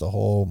States. Just a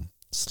whole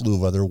slew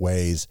of other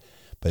ways,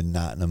 but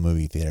not in a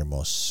movie theater,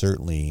 most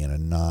certainly in a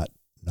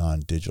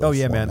non-digital Oh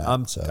yeah, format.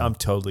 man. I'm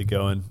totally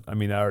going. I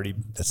mean,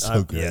 that's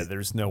so great. Yeah,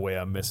 there's no way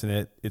I'm missing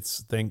it.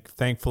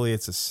 Thankfully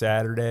it's a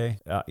Saturday.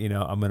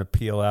 I'm going to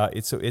peel out.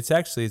 It's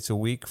a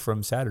week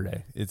from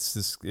Saturday.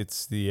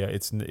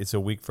 It's a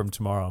week from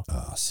tomorrow.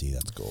 Oh, see,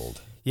 that's gold.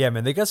 Yeah,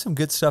 man, they got some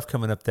good stuff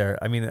coming up there.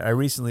 I mean, I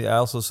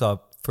also saw,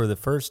 for the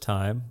first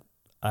time,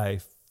 I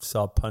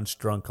saw Punch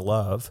Drunk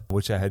Love,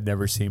 which I had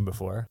never seen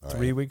before,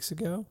 3 weeks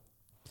ago.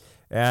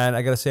 And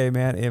I got to say,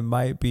 man, it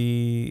might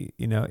be,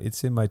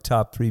 it's in my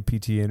top 3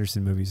 P.T.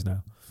 Anderson movies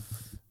now.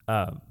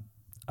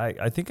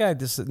 I think I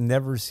just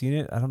never seen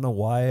it. I don't know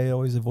why I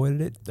always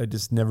avoided it. I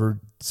just never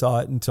saw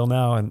it until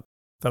now and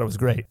thought it was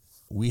great.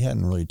 We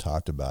hadn't really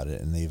talked about it,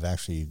 and they've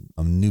actually,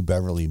 New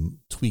Beverly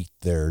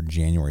tweaked their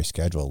January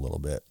schedule a little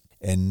bit.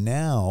 And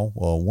now,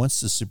 well,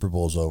 once the Super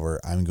Bowl's over,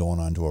 I'm going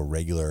on to a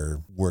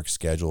regular work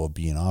schedule of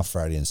being off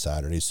Friday and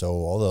Saturday. So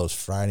all those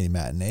Friday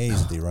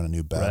matinees that they run a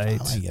new Bev, Right.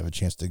 I might have a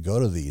chance to go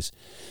to these.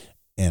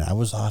 And I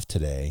was off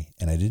today,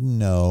 and I didn't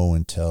know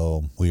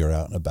until we were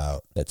out and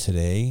about that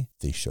today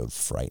they showed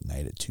Fright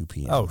Night at 2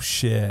 p.m. Oh,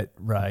 shit.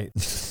 Right.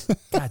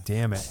 God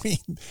damn it.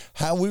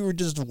 How we were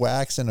just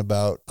waxing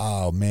about,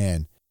 oh,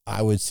 man,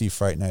 I would see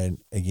Fright Night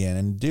again.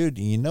 And, dude,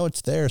 you know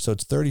it's there, so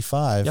it's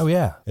 35. Oh,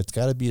 yeah. It's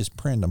got to be his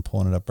print. I'm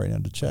pulling it up right now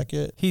to check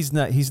it. He's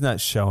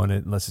not showing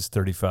it unless it's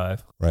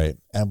 35. Right.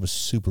 And I was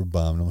super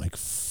bummed. I'm like,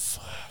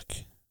 fuck.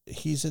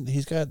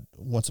 He's got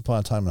Once Upon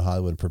a Time in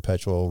Hollywood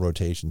perpetual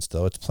rotation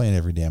still. It's playing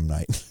every damn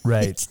night.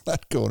 Right. It's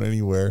not going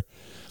anywhere.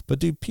 But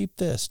dude, peep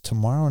this.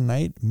 Tomorrow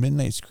night,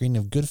 midnight screening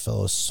of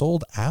Goodfellas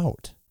sold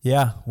out.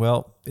 Yeah,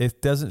 well,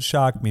 it doesn't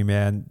shock me,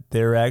 man.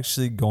 They're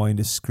actually going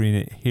to screen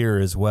it here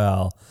as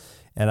well.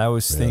 And I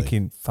was Really?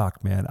 thinking,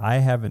 fuck, man, I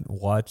haven't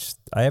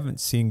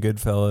seen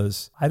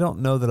Goodfellas. I don't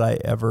know that I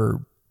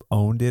ever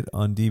owned it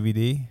on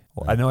DVD.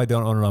 Well, I know I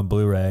don't own it on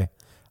Blu-ray.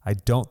 I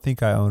don't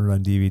think I own it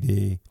on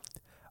DVD.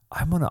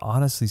 I'm going to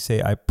honestly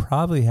say I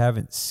probably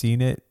haven't seen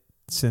it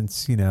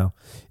since,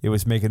 it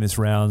was making its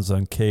rounds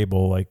on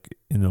cable like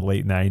in the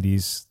late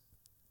 90s,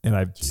 and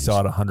I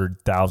saw it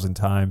 100,000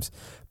 times.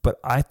 But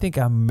I think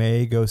I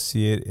may go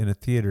see it in a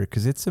theater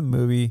because it's a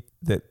movie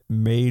that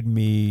made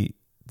me,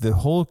 the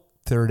whole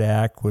third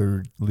act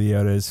where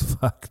Liotta is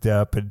fucked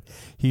up and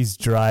he's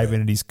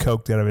driving and he's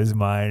coked out of his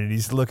mind and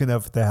he's looking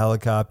up at the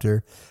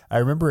helicopter. I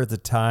remember at the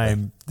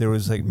time there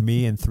was like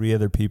me and 3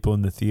 other people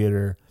in the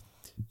theater,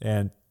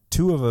 and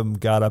 2 of them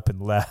got up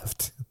and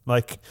left.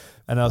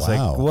 And I was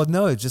Wow. like, well,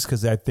 no, it's just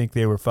because I think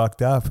they were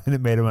fucked up and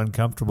it made them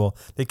uncomfortable.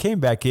 They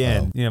came back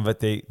in, but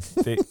they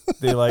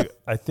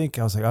I think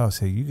I was like, oh,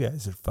 so you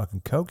guys are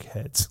fucking coke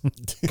heads.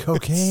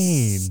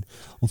 Cocaine.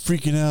 I'm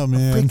freaking out,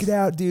 man. Freaking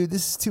out, dude.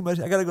 This is too much.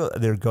 I got to go.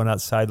 They're going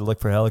outside to look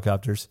for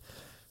helicopters.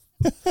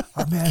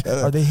 Oh, man,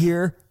 are they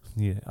here?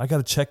 Yeah, I got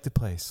to check the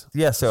place.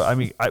 Yeah, so, I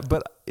mean,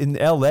 but in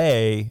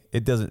L.A.,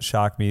 it doesn't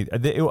shock me.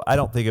 I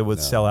don't think it would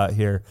sell out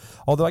here.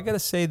 Although I got to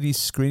say, these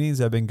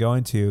screenings I've been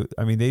going to,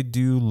 I mean, they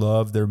do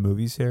love their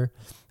movies here.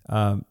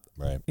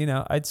 Right.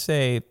 I'd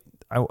say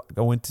I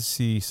went to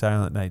see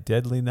Silent Night,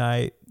 Deadly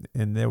Night,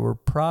 and there were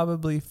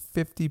probably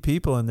 50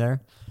 people in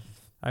there.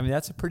 I mean,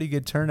 that's a pretty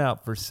good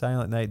turnout for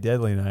Silent Night,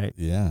 Deadly Night.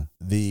 Yeah.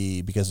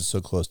 Because it's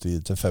so close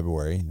to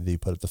February, they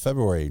put up the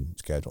February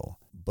schedule.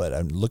 But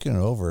I'm looking it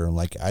over, and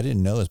I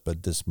didn't know this,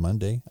 but this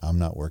Monday, I'm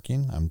not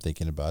working. I'm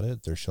thinking about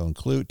it. They're showing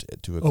Clute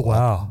at 2 o'clock.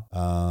 Oh,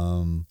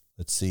 wow.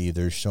 Let's see.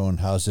 They're showing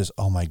How's This?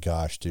 Oh, my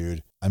gosh,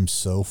 dude. I'm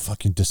so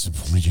fucking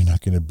disappointed you're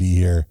not going to be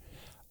here.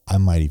 I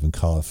might even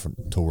call it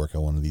to work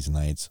on one of these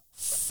nights.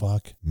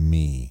 Fuck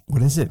me.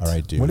 What is it? All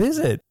right, dude. What is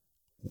it?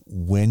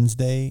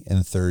 Wednesday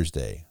and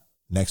Thursday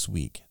next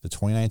week, the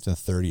 29th and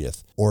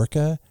 30th,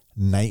 Orca,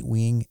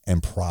 Nightwing,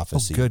 and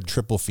Prophecy. Oh, good.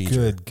 Triple feature.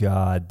 Good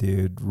God,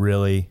 dude.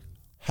 Really?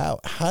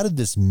 How did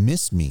this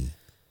miss me?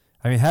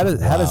 I mean, how does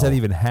that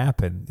even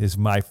happen is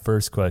my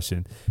first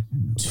question.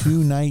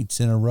 2 nights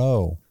in a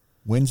row,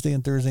 Wednesday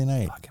and Thursday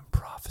night. Fucking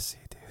Prophecy,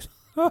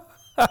 dude.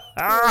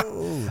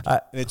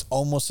 And it's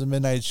almost a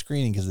midnight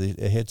screening because it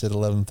hits at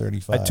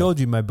 11:35. I told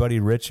you my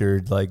buddy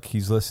Richard,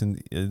 he's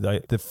listened,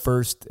 the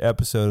first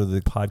episode of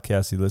the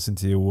podcast he listened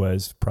to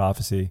was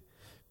Prophecy,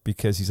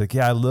 because he's like,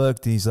 yeah, I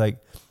looked, and he's like,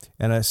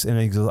 and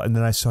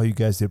then I saw you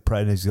guys did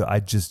Pride, and he's like, I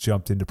just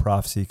jumped into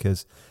Prophecy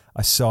because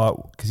I saw it,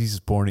 because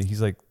he's born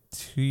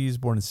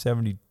in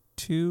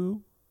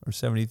 72 or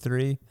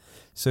 73.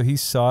 So he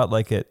saw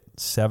it at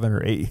 7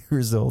 or 8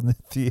 years old in the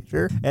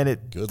theater. And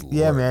Good Lord.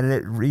 Yeah, man.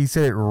 And he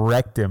said it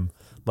wrecked him.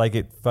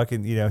 It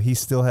fucking, he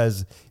still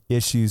has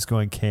issues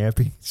going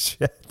camping and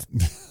shit.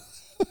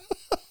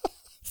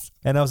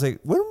 And I was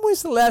like, when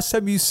was the last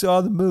time you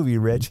saw the movie,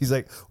 Rich? He's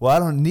like, well, I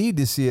don't need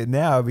to see it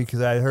now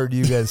because I heard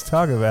you guys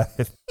talk about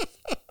it.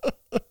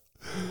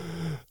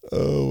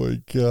 Oh my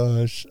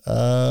gosh.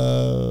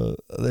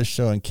 They're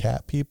showing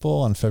Cat People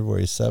on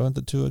February 7th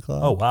at 2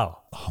 o'clock. Oh,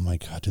 wow. Oh my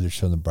God, dude, they're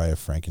showing The Bride of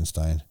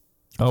Frankenstein.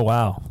 Oh,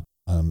 wow.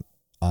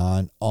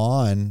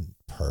 On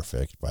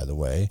Perfect, by the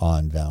way,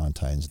 on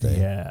Valentine's Day.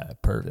 Yeah,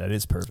 that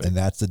is perfect. And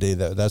that's the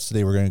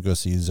day we're going to go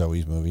see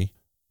Zoe's movie.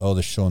 Oh,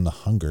 they're showing The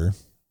Hunger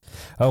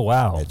Oh,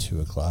 wow. at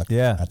 2 o'clock.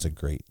 Yeah. That's a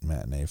great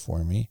matinee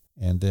for me.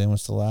 And then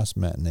what's the last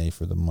matinee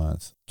for the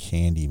month?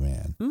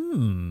 Candyman.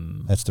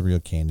 That's the real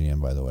Candyman,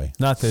 by the way.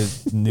 Not the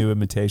new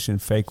imitation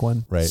fake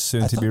one. Right.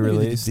 Soon to be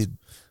released.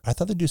 I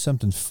thought they'd do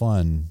something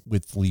fun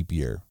with Leap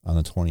Year on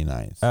the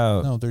 29th.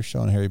 Oh. No, they're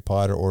showing Harry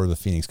Potter or the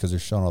Phoenix because they're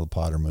showing all the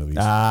Potter movies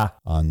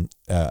on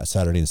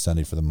Saturday and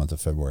Sunday for the month of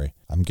February.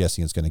 I'm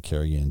guessing it's going to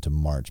carry into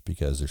March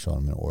because they're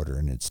showing them in order,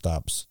 and it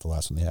stops. The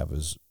last one they have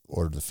is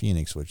Order of the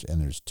Phoenix,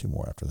 and there's 2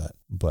 more after that.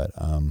 But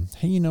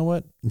hey, you know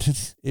what?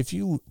 if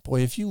you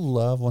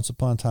love Once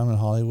Upon a Time in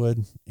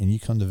Hollywood and you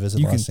come to visit,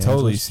 you Los can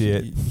totally Angeles, see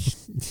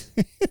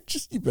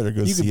it. you better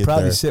go see it. You can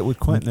probably there. sit with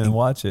Quentin and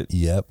watch it.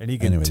 Yep, and he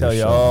can tell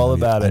you all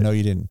about it. I know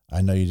you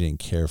didn't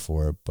care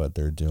for it, but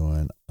they're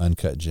doing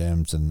Uncut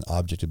Gems and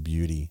Object of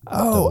Beauty.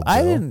 Oh,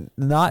 I didn't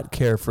not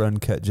care for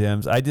Uncut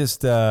Gems. I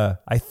just I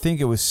think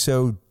it was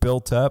so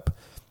built up.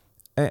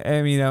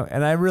 And you know,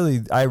 and I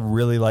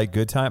really like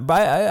Good Time,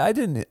 but I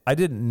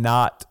didn't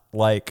not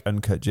like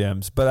Uncut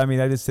Gems, but I mean,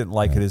 I just didn't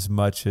like it as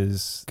much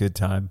as Good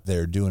Time.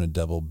 They're doing a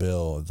double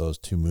bill of those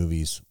 2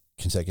 movies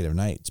consecutive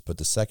nights, but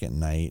the second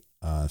night,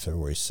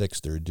 February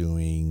 6th, they're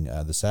doing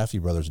the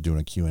Safdie brothers are doing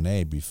a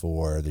Q&A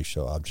before they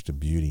show Object of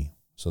Beauty.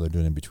 So they're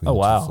doing it between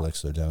the 2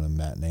 flicks. They're doing a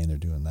matinee and they're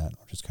doing that,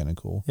 which is kind of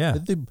cool. Yeah.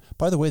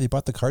 By the way, they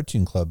brought the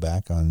Cartoon Club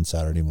back on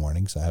Saturday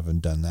mornings. I haven't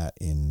done that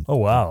in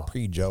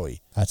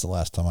pre-Joey. That's the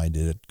last time I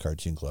did it,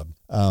 Cartoon Club.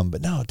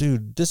 But no,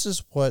 dude, this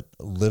is what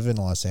living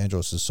in Los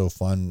Angeles is so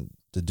fun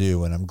to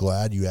do. And I'm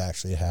glad you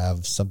actually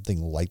have something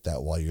like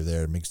that while you're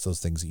there. It makes those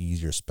things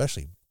easier,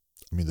 especially,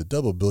 I mean, the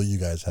double bill you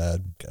guys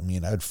had. I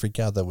mean, I'd freak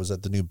out that was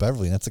at the New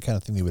Beverly. And that's the kind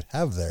of thing we would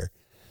have there.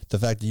 The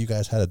fact that you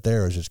guys had it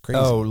there was just crazy.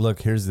 Oh,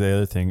 look, here's the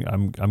other thing.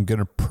 We're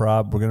gonna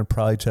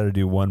probably try to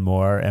do one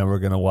more, and we're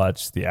gonna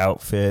watch The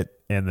Outfit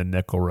and The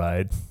Nickel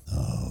Ride.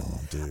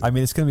 Oh, dude. I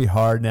mean, it's gonna be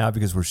hard now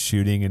because we're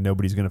shooting and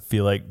nobody's gonna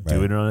feel like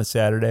doing it on a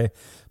Saturday.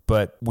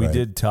 But we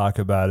did talk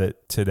about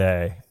it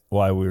today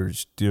while we were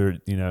doing,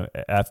 you know,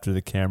 after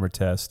the camera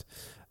test.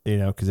 You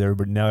know, because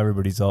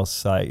everybody's all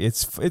psyched.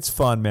 It's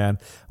fun, man.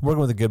 I'm working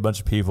with a good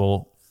bunch of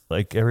people.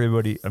 Like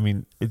everybody. I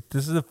mean,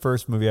 this is the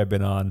first movie I've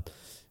been on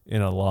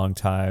in a long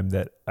time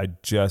that I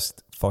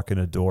just fucking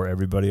adore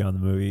everybody on the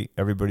movie.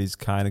 Everybody's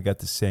kind of got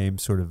the same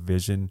sort of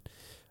vision.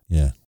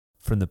 Yeah.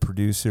 From the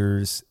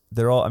producers.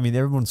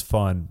 Everyone's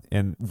fun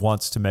and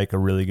wants to make a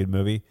really good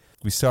movie.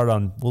 We'll start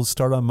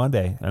on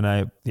Monday,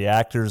 and the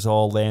actors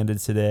all landed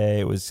today.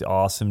 It was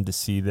awesome to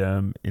see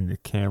them in the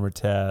camera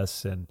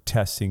tests and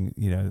testing,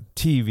 you know,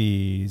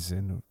 TVs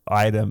and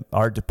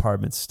art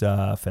department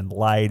stuff and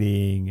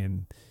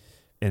lighting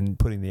and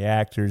putting the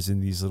actors in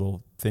these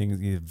little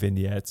things, you know,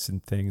 vignettes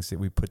and things that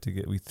we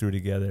threw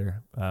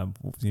together,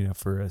 you know,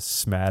 for a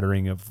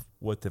smattering of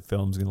what the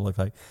film's going to look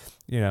like.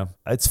 You know,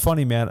 it's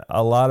funny, man.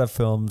 A lot of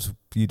films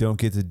you don't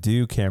get to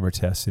do camera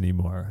tests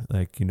anymore.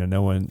 Like, you know,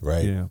 no one,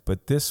 you know.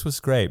 But this was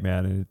great,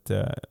 man.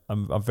 And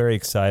I'm very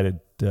excited,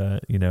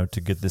 you know,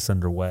 to get this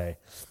underway.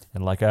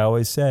 And like I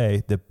always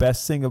say, the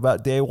best thing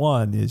about day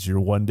one is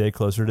you're one day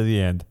closer to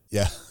the end.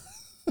 Yeah,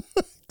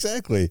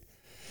 exactly.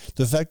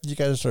 The fact that you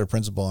guys started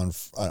principal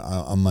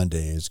on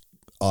Monday is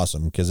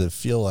awesome because I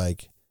feel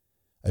like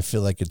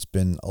it's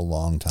been a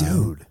long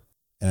time, dude.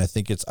 And I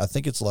think it's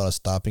a lot of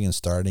starting and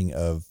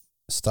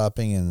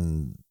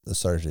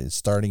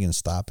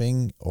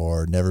stopping,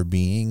 or never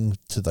being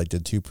to like the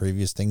 2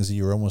 previous things that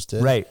you almost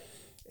did, right?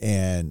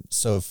 And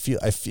so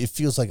it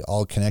feels like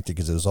all connected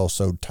because it was all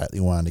so tightly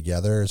wound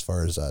together as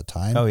far as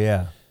time. Oh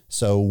yeah.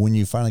 So when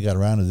you finally got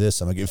around to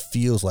this, it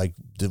feels like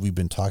that we've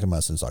been talking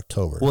about since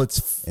October. Well,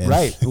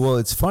 Well,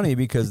 it's funny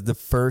because the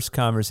first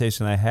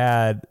conversation I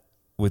had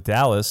with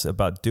Dallas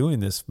about doing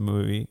this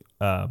movie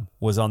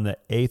was on the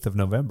 8th of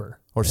November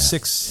or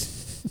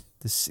 6th,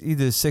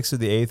 either the 6th or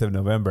the 8th of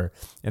November.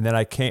 And then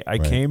I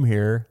came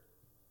here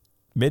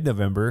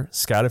mid-November,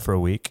 scouted for a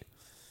week,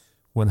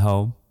 went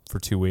home for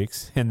 2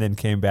 weeks, and then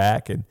came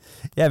back. And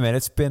yeah, man,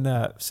 it's been,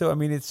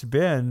 it's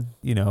been,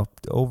 you know,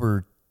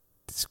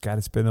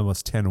 it's been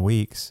almost 10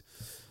 weeks.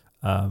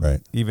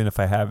 Even if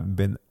I haven't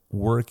been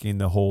working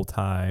the whole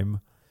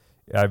time,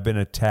 I've been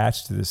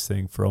attached to this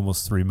thing for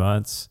almost 3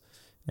 months.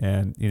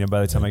 And, you know,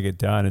 by the time I get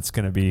done, it's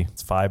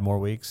 5 more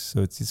weeks.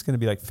 So it's going to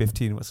be like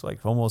 15. It's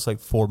like almost like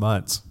 4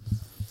 months.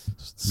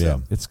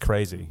 So it's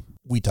crazy.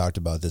 We talked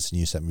about this and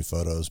you sent me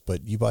photos,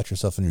 but you bought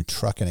yourself a new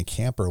truck and a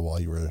camper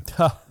while you were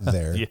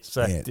there. Yes,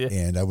 I did.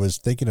 And I was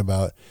thinking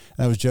about,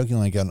 and I was joking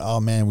like, oh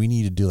man, we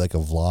need to do like a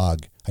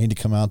vlog. I need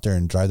to come out there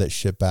and drive that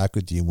shit back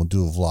with you. And we'll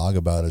do a vlog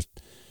about it.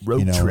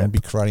 Road trip. It won't be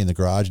karate in the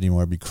garage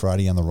anymore. It'll be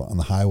karate on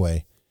the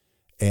highway.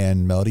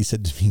 And Melody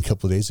said to me a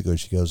couple of days ago,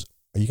 she goes,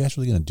 are you guys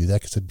really going to do that?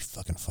 Because it'd be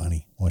fucking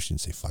funny. Well, she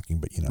didn't say fucking,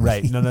 but you know.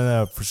 Right.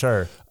 No, for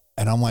sure.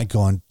 And I'm like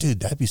going,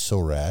 dude, that'd be so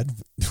rad.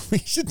 We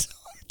should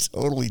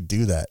totally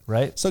do that.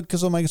 Right. So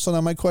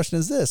now my question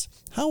is this: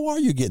 how are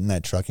you getting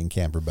that truck and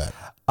camper back?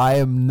 I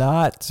am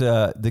not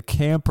the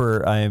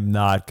camper. I am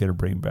not going to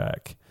bring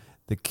back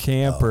the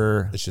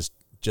camper. It's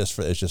just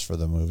for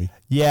the movie.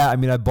 Yeah. I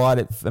mean, I bought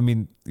it. I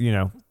mean, you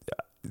know,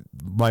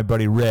 my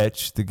buddy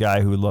Rich, the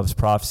guy who loves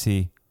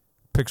Prophecy,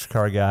 picture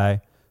car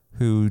guy,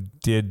 who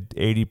did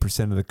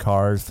 80% of the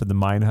cars for the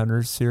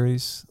Mindhunters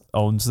series,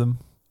 owns them.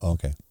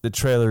 Okay. The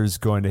trailer is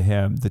going to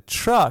him. The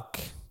truck,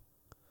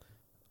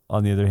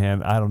 on the other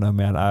hand, I don't know,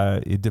 man.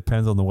 It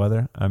depends on the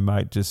weather. I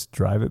might just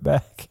drive it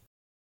back.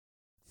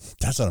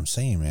 That's what I'm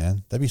saying,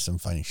 man. That'd be some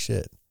funny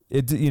shit.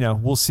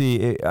 We'll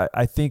see.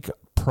 I think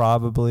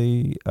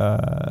probably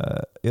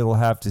it'll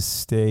have to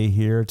stay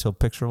here till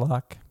picture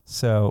lock.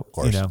 So,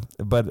 course.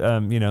 but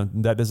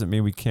that doesn't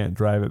mean we can't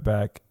drive it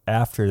back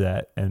after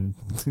that and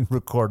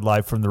record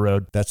live from the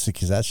road. That's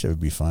because that shit would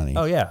be funny.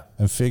 Oh yeah.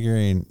 I'm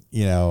figuring,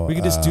 we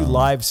could just do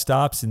live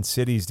stops in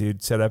cities,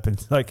 dude, set up and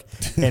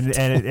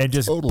and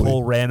just Totally.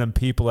 pull random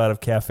people out of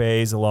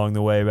cafes along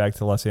the way back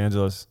to Los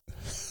Angeles.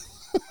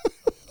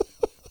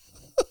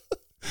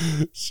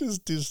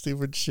 just do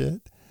stupid shit.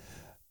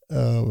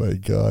 Oh my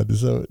God.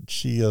 So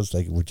she was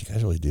like, would you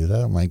guys really do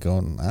that? I'm like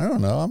going, I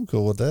don't know. I'm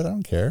cool with that. I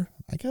don't care.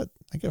 I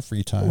got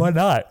free time. Why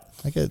not?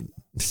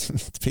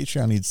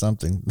 Patreon needs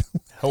something.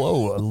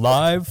 Hello,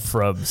 live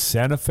from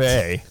Santa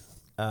Fe.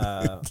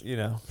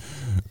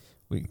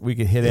 We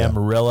could hit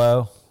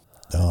Amarillo.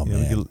 Oh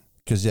man.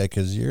 Because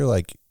you're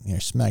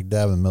smack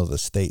dab in the middle of the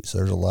state, so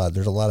there's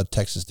a lot of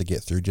Texas to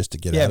get through just to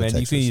get out of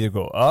Texas. You can either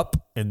go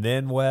up and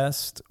then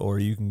west, or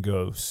you can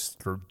go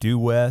due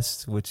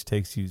west, which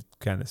takes you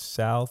kind of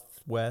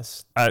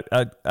southwest.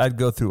 I'd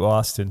go through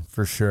Austin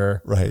for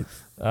sure. Right.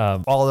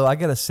 Although I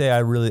gotta say, I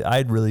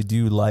really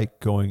do like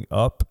going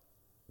up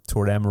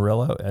toward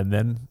Amarillo and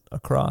then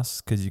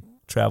across, because you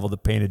travel the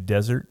Painted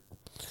Desert,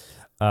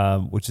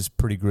 which is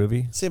pretty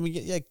groovy. See,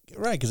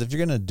 right. Because if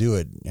you're gonna do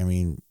it,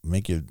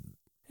 make it.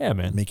 Yeah,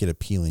 man. Make it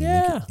appealing.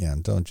 Yeah.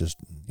 Don't just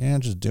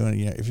doing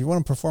it. If you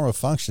want to perform a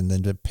function,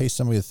 then to pay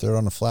somebody to throw it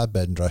on a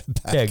flatbed and drive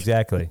it back. Yeah,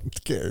 exactly. Who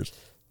cares?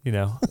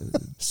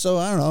 So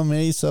I don't know.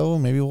 Maybe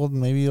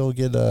you'll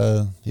get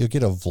a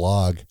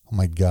vlog. Oh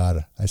my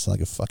God, I sound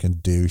like a fucking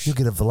douche. You'll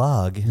get a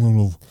vlog.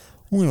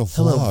 We're gonna vlog.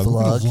 Hello, vlog.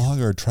 We're gonna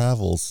vlog our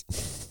travels.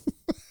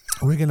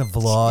 We're gonna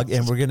vlog,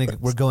 and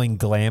we're going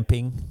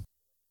glamping.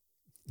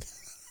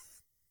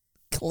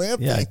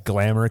 Glamping. Yeah,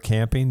 glamour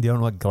camping. Do you know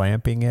what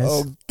glamping is?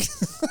 Oh.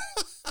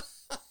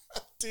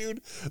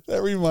 Dude,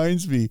 that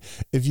reminds me.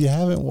 If you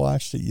haven't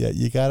watched it yet,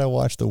 you gotta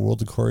watch The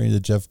World According to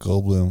Jeff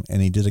Goldblum, and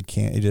he did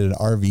an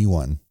RV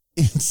one.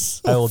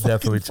 I will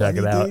definitely check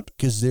it out,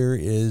 because there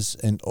is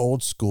an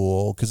old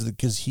school.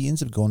 Because he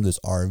ends up going to this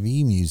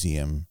RV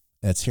museum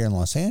that's here in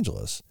Los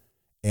Angeles,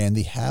 and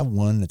they have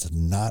one that's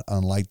not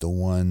unlike the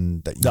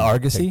one that you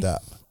Argosy picked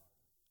up.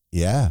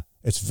 Yeah,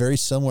 it's very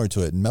similar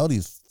to it. And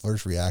Melody's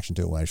first reaction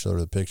to it when I showed her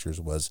the pictures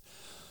was,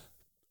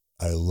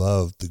 I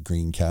love the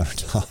green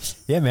countertops.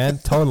 Yeah, man,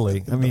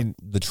 totally. I mean,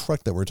 the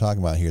truck that we're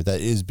talking about here, that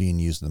is being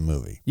used in the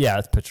movie. Yeah,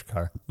 it's a picture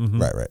car.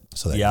 Mm-hmm. Right.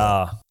 So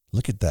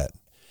look at that.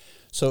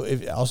 So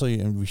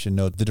we should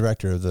note the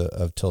director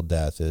of Till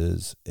Death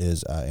is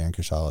Aaron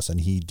Casales, and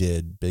he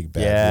did Big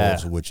Bad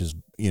Wolves, which is,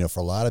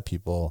 for a lot of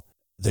people,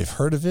 they've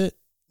heard of it.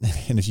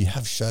 And if you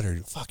have Shudder,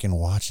 fucking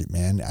watch it,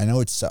 man. I know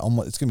it's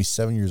going to be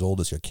 7 years old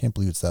this year. I can't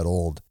believe it's that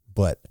old,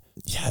 but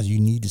yeah, you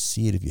need to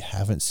see it. If you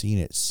haven't seen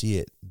it, see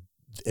it.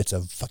 It's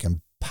a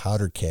fucking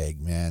powder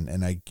keg, man.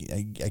 And I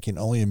can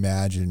only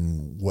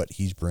imagine what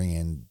he's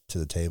bringing to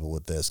the table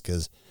with this,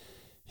 because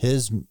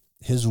his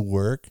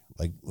work,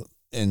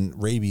 and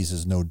Rabies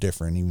is no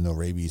different, even though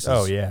Rabies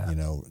is,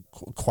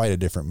 quite a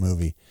different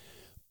movie.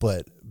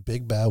 But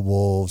Big Bad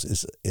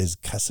Wolves is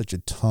got such a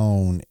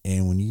tone.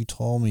 And when you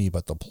told me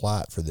about the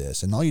plot for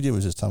this, and all you did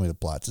was just tell me the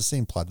plot, it's the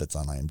same plot that's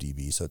on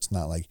IMDb. So it's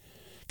not like,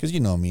 because you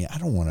know me, I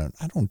want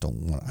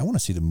to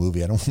see the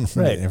movie. I don't want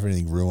to get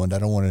everything ruined. I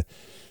don't want to,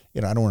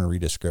 I don't want to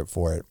read a script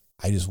for it.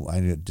 I just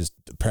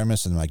the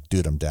premise, and I'm like,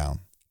 dude, I'm down.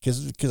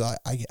 Because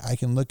I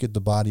can look at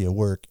the body of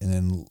work and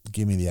then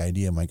give me the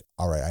idea. I'm like,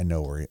 all right, I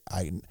know where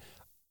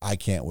I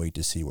can't wait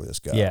to see where this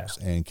goes. Yeah.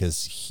 And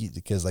because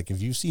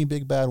if you've seen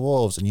Big Bad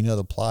Wolves and you know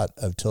the plot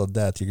of Till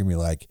Death, you're gonna be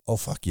like, oh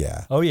fuck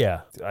yeah. Oh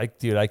yeah. I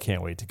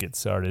can't wait to get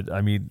started. I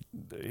mean,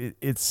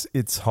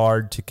 it's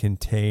hard to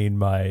contain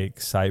my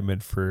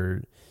excitement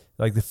for,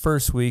 the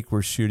first week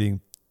we're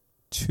shooting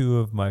two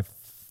of my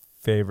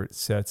favorite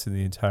sets in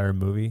the entire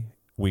movie.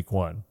 Week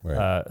one,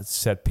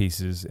 set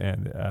pieces,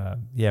 and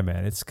yeah,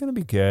 man, it's gonna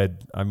be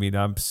good. I mean,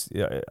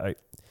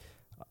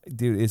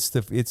 dude, it's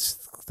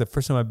the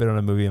first time I've been on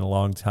a movie in a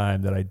long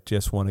time that I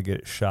just want to get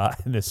it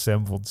shot and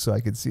assembled so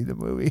I can see the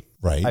movie.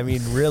 Right. I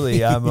mean,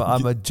 really, I'm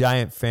a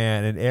giant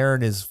fan, and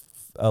Aaron is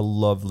a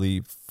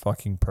lovely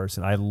fucking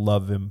person. I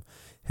love him.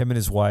 Him and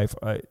his wife.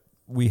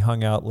 We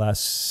hung out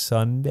last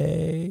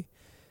Sunday.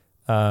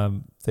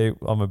 On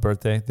my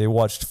birthday, they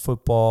watched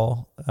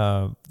football.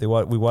 We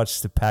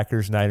watched the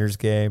Packers-Niners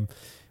game.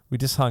 We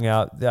just hung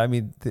out. I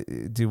mean,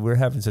 dude, we're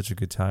having such a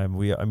good time.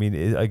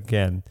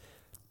 Again,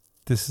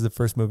 this is the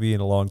first movie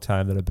in a long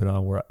time that I've been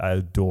on where I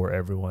adore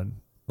everyone,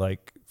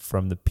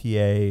 from the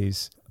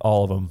PAs,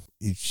 all of them.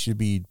 It should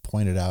be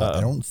pointed out.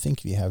 I don't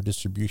think you have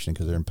distribution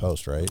because they're in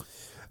post, right?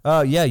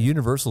 Yeah,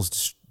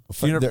 Universal's.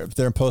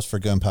 They're in post for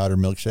Gunpowder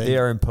Milkshake. They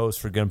are in post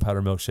for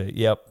Gunpowder Milkshake.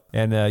 Yep,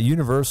 and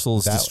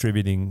Universal's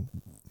distributing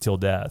Till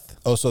Death.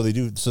 Oh, so they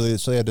do. So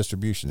they have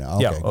distribution now.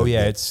 Okay, yeah. Oh,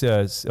 yeah. Good.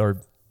 It's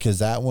because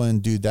that one,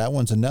 dude, that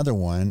one's another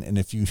one. And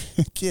if you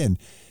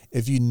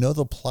know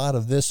the plot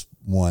of this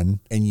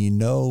one and you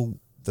know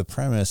the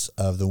premise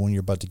of the one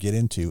you're about to get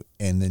into,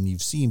 and then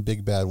you've seen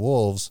Big Bad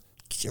Wolves,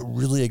 you're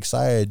really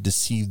excited to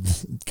see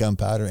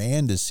Gunpowder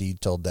and to see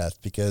Till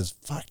Death, because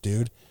fuck,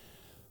 dude.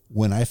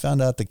 When I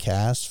found out the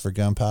cast for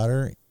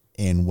Gunpowder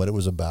and what it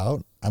was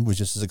about, I was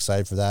just as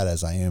excited for that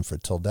as I am for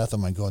Till Death.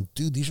 I'm like going,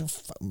 dude,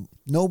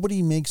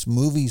 nobody makes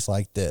movies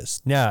like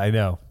this. Yeah, I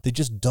know. They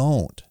just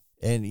don't.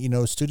 And, you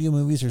know, studio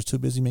movies are too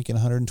busy making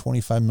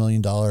 $125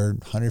 million,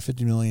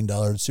 $150 million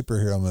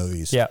superhero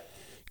movies. Yeah.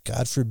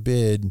 God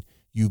forbid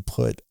you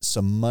put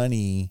some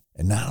money,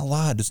 and not a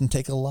lot, it doesn't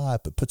take a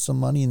lot, but put some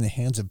money in the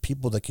hands of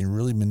people that can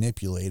really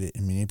manipulate it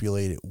and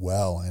manipulate it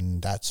well.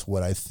 And that's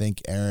what I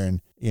think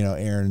Aaron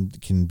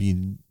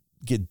can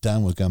get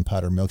done with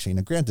Gunpowder Milkshake.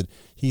 Now, granted,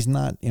 he's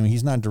not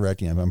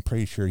directing it, but I'm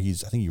pretty sure I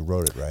think he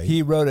wrote it, right?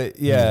 He wrote it,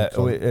 yeah.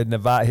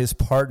 Nevada, his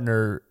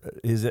partner,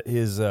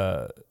 his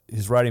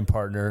writing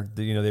partner,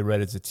 they read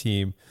it as a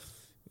team.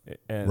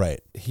 And right.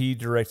 He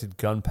directed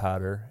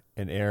Gunpowder,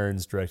 and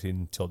Aaron's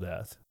directing Till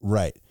Death.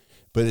 Right.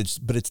 But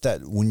it's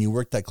that when you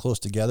work that close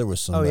together with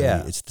somebody,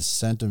 it's the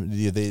sentiment.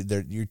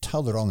 You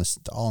tell they're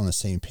all on the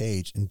same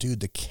page. And dude,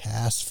 the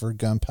cast for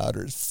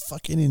Gunpowder is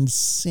fucking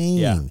insane.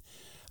 Yeah.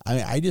 I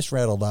mean, I just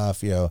rattled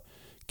off,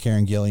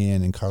 Karen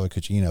Gillan and Carla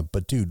Cugino,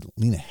 but dude,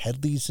 Lena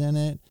Headey's in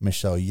it,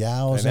 Michelle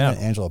Yeoh's in it,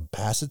 Angela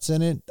Bassett's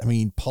in it. I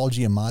mean, Paul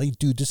Giamatti,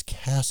 dude, this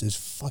cast is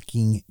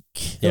fucking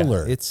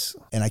killer.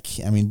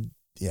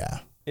 Yeah,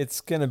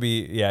 it's gonna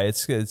be,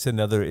 it's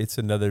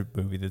another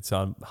movie that's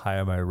high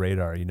on my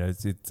radar.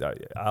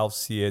 I'll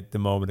see it the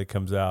moment it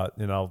comes out,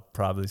 and I'll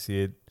probably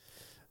see it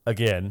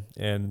again,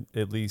 and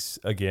at least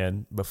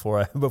again before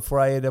I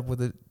end up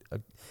with it.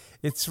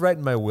 It's right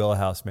in my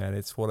wheelhouse, man.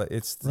 It's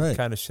the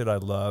kind of shit I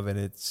love, and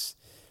it's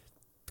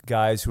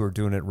guys who are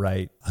doing it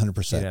right.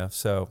 100%.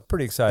 So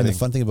pretty exciting. And the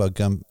fun thing about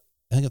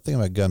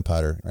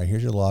Gunpowder, right?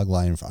 Here's your log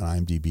line on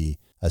IMDb.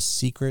 A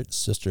secret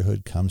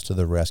sisterhood comes to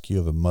the rescue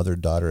of a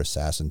mother-daughter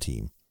assassin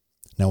team.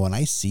 Now, when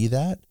I see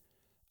that,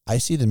 I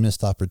see the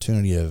missed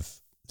opportunity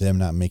of them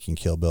not making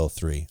Kill Bill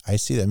 3. I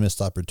see that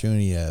missed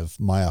opportunity of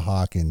Maya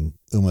Hawke and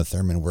Uma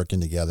Thurman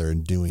working together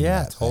and doing that.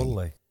 Yeah,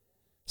 totally. Thing.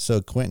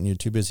 So, Quentin, you're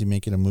too busy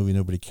making a movie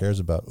nobody cares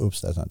about.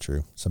 Oops, that's not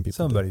true.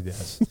 Somebody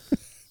does.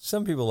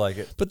 Some people like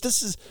it. But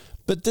this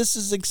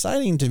is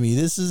exciting to me.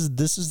 This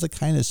is the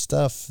kind of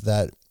stuff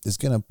that is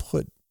going to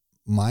put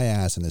my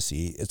ass in the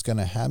seat. It's going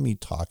to have me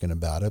talking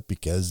about it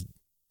because,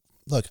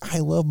 look, I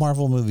love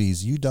Marvel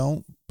movies. You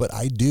don't, but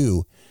I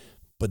do.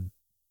 But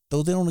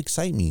though they don't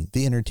excite me,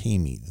 they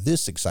entertain me.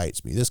 This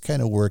excites me. This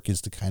kind of work is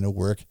the kind of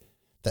work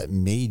that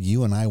made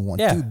you and I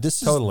want. Yeah, dude,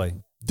 this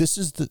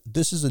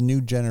is a new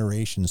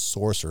generation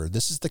sorcerer.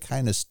 This is the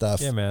kind of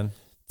stuff, man,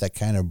 that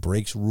kind of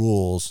breaks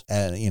rules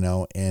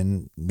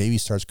and maybe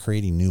starts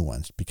creating new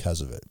ones because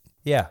of it.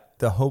 Yeah,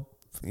 the hope.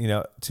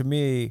 To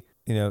me,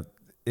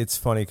 it's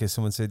funny because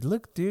someone said,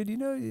 "Look, dude,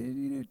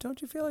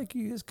 don't you feel like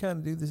you just kind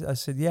of do this?" I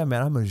said, "Yeah,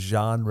 man, I'm a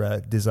genre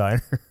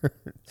designer.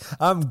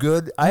 I'm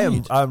good.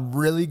 Right. I'm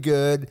really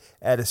good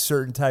at a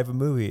certain type of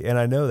movie, and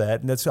I know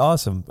that, and that's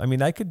awesome. I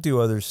mean, I could do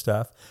other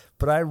stuff,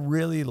 but I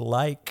really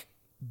like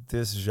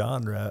this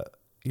genre,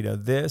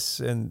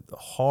 this and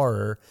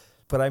horror.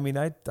 But I mean,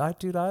 I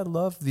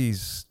love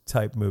these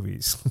type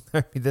movies.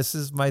 I mean, this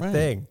is my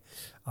thing.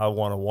 I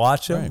want to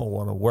watch them. I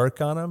want to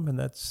work on them, and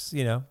that's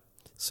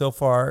so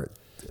far."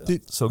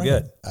 Dude, so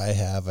good. I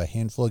have a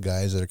handful of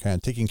guys that are kind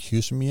of taking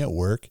cues from me at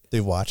work.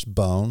 They watched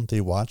Bone. They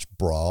watched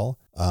Brawl.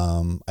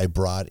 I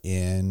brought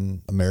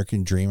in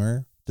American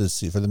Dreamer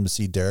for them to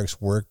see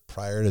Derek's work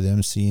prior to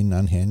them seeing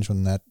Unhinged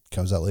when that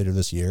comes out later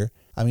this year.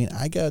 I mean,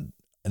 these are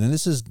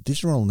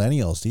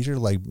millennials. These are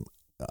like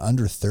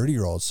under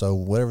 30-year-olds. So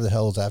whatever the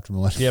hell is after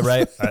millennials. Yeah,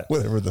 right.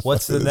 Whatever the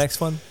What's the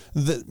next one?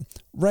 They're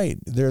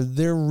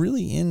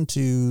really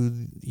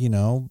into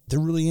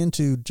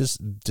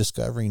just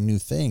discovering new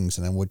things,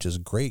 and which is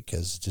great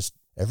because just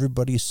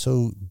everybody's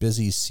so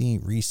busy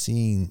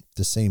re-seeing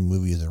the same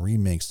movies, the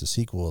remakes, the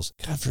sequels.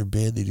 God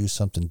forbid they do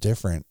something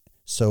different.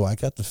 So I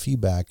got the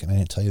feedback, and I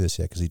didn't tell you this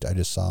yet because I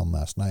just saw him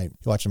last night.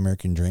 He watched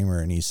American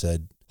Dreamer, and he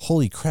said,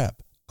 "Holy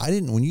crap.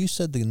 When you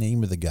said the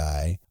name of the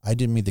guy, I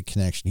didn't make the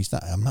connection.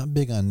 I'm not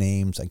big on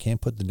names. I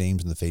can't put the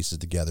names and the faces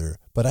together,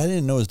 but I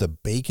didn't know it was the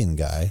bacon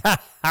guy."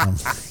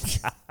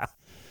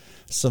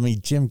 So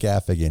Jim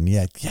Gaffigan.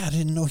 Yeah, I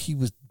didn't know he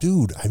was,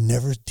 dude,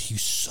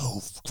 he's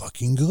so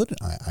fucking good.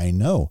 I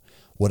know.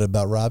 What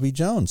about Robbie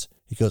Jones?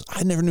 He goes,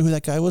 I never knew who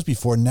that guy was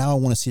before. Now I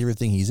want to see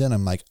everything he's in.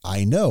 I'm like,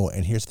 I know.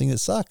 And here's the thing that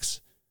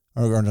sucks.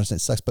 Or not, it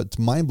sucks, but it's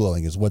mind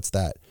blowing is what's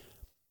that?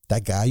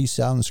 That guy you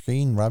saw on the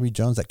screen, Robbie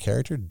Jones, that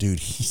character, dude,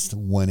 he's the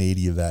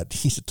 180 of that.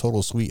 He's a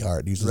total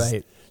sweetheart. He's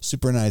a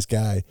super nice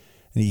guy.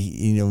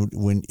 And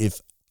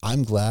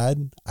I'm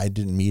glad I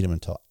didn't meet him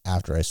until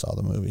after I saw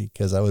the movie,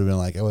 because I would have been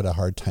like, I would have a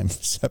hard time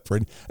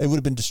separating. It would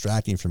have been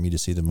distracting for me to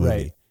see the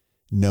movie,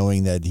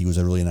 knowing that he was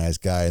a really nice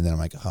guy. And then I'm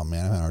like, oh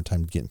man, I'm having a hard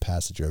time getting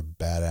past that you're a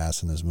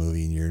badass in this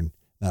movie and you're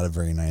not a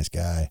very nice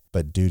guy.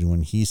 But dude,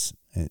 when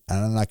and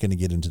I'm not going to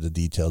get into the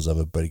details of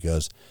it, but he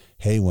goes,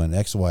 hey, when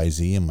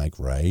XYZ, I'm like,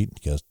 right.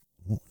 He goes,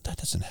 well, that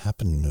doesn't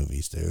happen in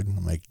movies, dude.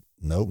 I'm like,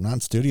 nope, not in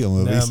studio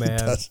movies. No, man. It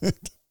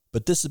doesn't.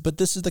 But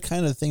this is the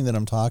kind of thing that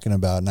I'm talking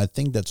about. And I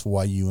think that's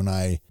why you and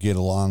I get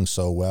along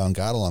so well and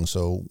got along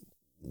so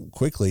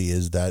quickly,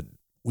 is that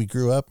we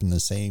grew up in the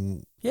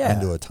same Yeah.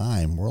 into a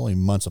time. We're only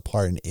months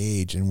apart in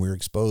age, and we're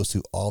exposed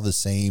to all the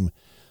same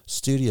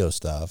studio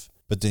stuff.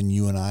 But then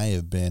you and I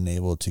have been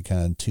able to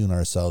kind of tune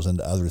ourselves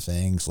into other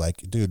things. Like,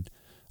 dude,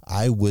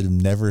 I would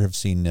never have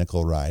seen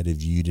Nickel Ride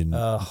if you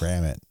didn't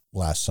gram it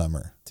last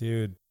summer.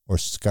 Dude. Or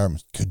Scar,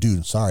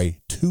 dude, sorry,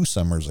 2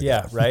 summers ago.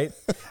 Yeah, right?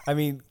 I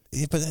mean,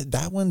 yeah, but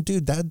that one,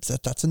 dude,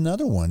 that's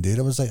another one, dude.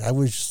 I was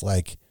just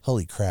like,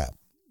 holy crap,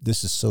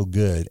 this is so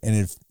good. And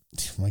if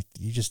like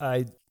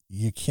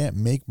you can't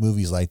make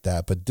movies like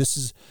that, but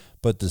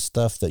the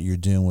stuff that you're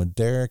doing with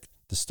Derek,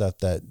 the stuff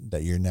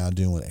that you're now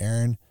doing with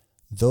Aaron,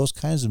 those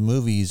kinds of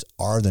movies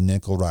are the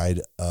Nickel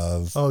Ride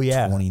of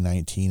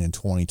 2019 and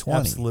 2020.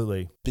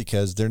 Absolutely.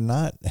 Because they're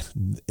not,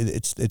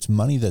 it's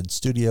money that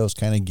studios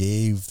kind of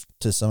gave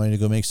to somebody to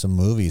go make some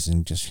movies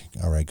and just,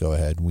 all right, go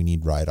ahead. We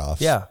need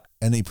write-offs. Yeah.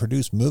 And they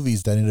produce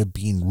movies that end up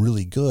being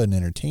really good and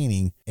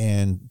entertaining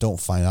and don't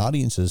find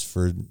audiences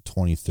for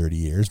 20, 30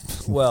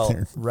 years. Well,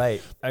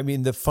 right. I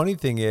mean, the funny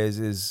thing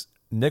is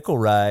Nickel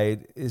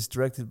Ride is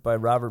directed by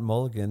Robert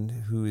Mulligan,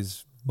 who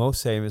is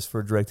most famous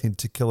for directing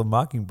To Kill a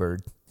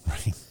Mockingbird.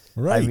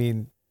 Right. I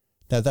mean,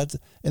 that's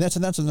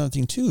another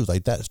thing too.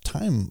 Like that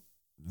time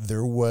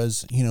there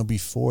was,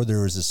 before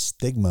there was a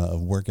stigma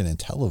of working in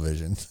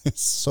television.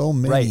 So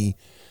many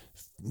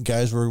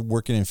guys were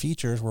working in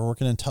features, were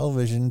working in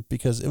television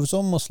because it was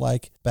almost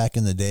like back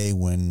in the day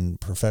when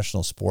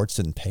professional sports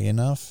didn't pay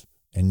enough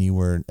and you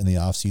were in the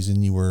off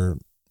season, you were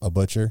a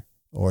butcher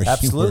or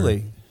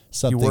absolutely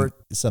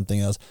something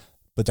else.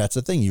 But that's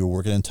the thing. You were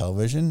working in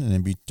television, and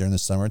then during the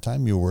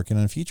summertime, you were working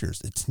on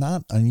features. It's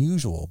not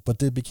unusual, but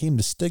there became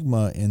the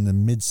stigma in the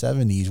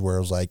mid-'70s where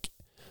it was like,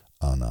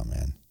 oh, no,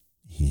 man,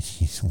 you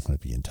don't want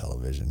to be in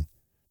television.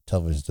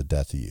 Television's the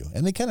death of you.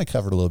 And they kind of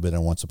covered a little bit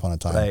on Once Upon a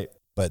Time. Right.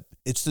 But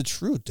it's the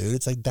truth, dude.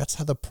 It's like that's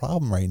how the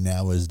problem right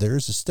now is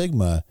there's a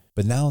stigma,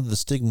 but now the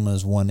stigma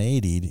is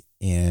 180'd,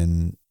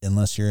 and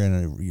unless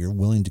you're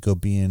willing to go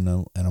be in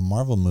a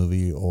Marvel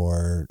movie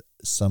or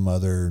some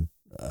other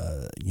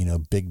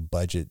big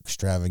budget,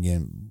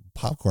 extravagant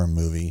popcorn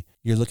movie,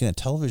 you're looking at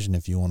television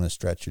if you want to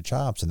stretch your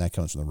chops. And that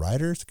comes from the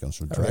writers, it comes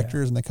from the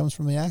directors, and that comes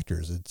from the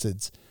actors.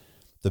 It's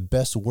the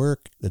best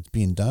work that's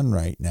being done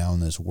right now in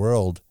this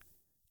world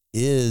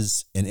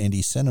is in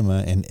indie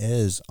cinema and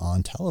is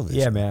on television.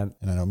 Yeah, man.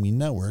 And I don't mean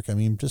network, I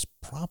mean just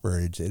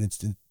proper.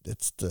 There's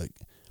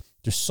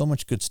so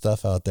much good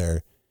stuff out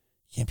there.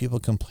 Can't people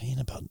complain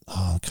about,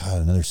 oh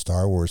God, another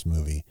Star Wars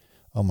movie?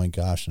 Oh my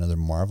gosh, another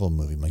Marvel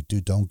movie. I'm like,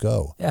 dude, don't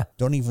go. Yeah.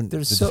 Don't even,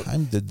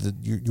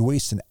 you're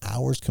wasting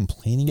hours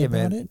complaining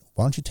about it.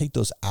 Why don't you take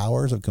those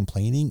hours of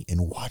complaining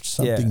and watch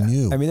something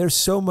new? I mean, there's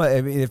so much,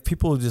 if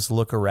people just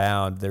look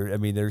around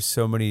there's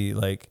so many,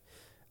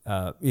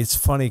 it's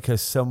funny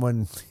because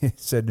someone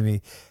said to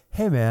me,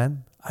 hey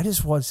man, I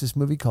just watched this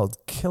movie called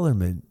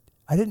Killerman.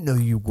 I didn't know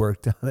you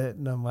worked on it.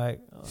 And I'm like,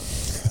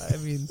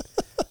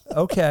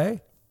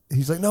 okay.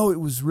 He's like, no, it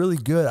was really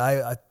good.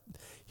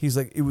 He's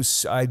like,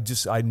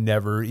 I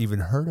never even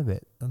heard of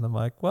it. And I'm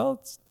like, well,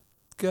 it's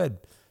good.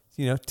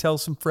 Tell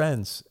some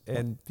friends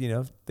and,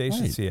 they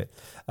should see it.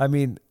 I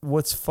mean,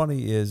 what's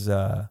funny is,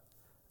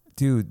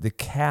 dude, the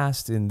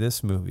cast in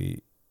this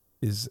movie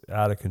is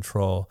out of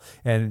control.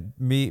 And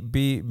me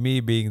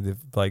being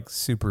the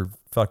super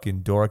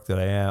fucking dork that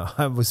I am,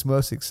 I was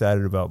most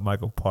excited about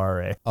Michael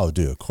Paré. Oh,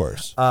 dude, of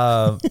course.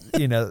 I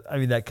mean,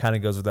 that kind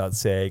of goes without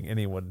saying.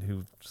 Anyone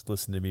who's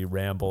listened to me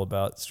ramble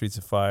about Streets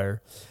of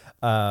Fire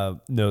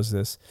knows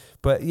this.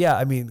 But yeah,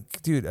 I mean,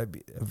 dude,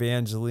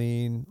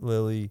 Evangeline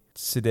Lilly,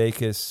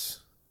 Sudeikis,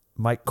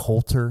 Mike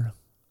Coulter,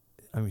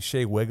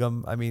 Shea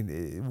Whigham. I mean,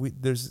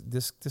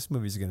 this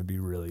movie's going to be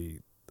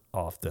really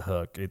off the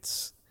hook.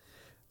 It's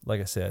like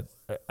I said,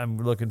 I'm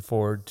looking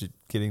forward to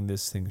getting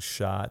this thing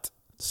shot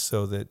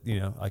so that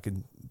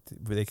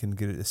they can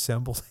get it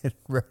assembled and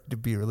ready to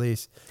be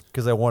released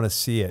because I want to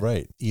see it.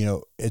 Right.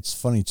 It's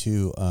funny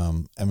too.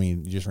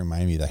 You just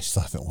remind me that I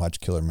still haven't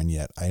watched Killerman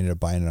yet. I ended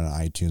up buying it on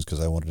iTunes because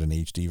I wanted an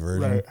HD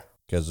version. Right.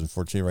 Because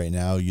unfortunately right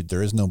now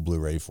there is no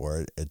Blu-ray for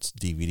it. It's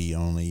DVD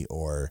only,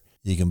 or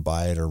you can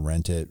buy it or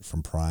rent it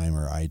from Prime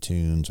or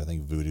iTunes. I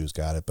think Vudu's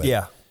got it. But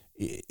yeah,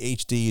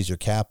 HD is your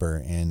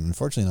capper, and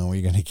unfortunately the only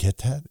way you're going to get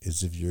that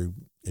is if you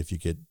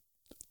get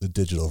the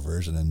digital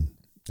version and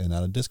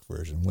not a disc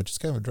version, which is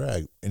kind of a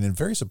drag and then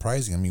very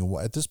surprising. I mean,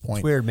 at this point,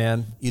 it's weird,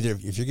 man. Either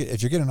if you're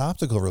getting an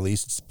optical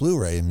release, it's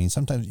Blu-ray. I mean,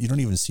 sometimes you don't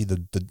even see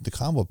the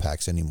combo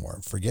packs anymore.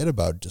 Forget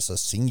about just a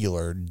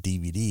singular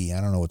DVD.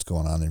 I don't know what's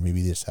going on there.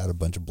 Maybe they just had a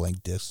bunch of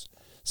blank discs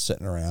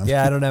sitting around.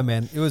 Yeah, I don't know,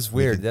 man. It was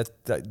weird. That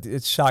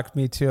it shocked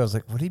me too. I was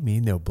like, what do you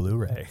mean no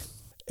Blu-ray?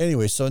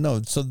 Anyway, so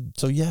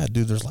yeah,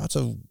 dude, there's lots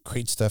of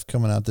great stuff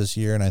coming out this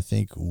year, and I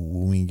think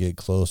when we get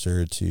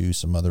closer to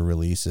some other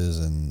releases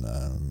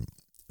and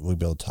we'll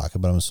be able to talk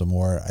about them some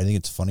more. I think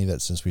it's funny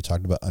that since we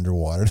talked about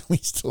Underwater, we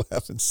still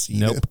haven't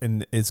seen it.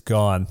 And it's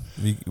gone.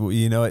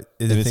 You know what?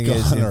 The thing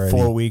is, in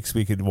 4 weeks,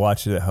 we could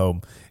watch it at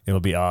home. It'll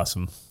be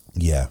awesome.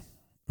 Yeah,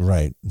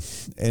 right.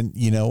 And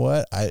you know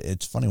what?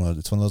 It's funny.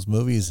 It's one of those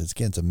movies.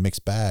 It's a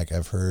mixed bag.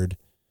 I've heard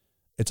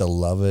it's a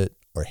love it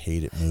or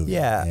hate it movie.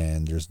 Yeah.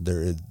 And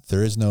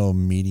there is no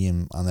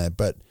medium on that.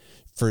 But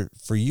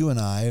for you and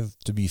I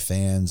to be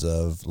fans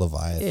of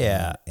Leviathan,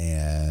 Yeah.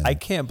 and I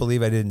can't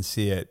believe I didn't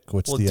see it.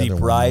 What's well, the Deep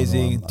other one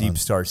Rising, on Deep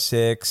Star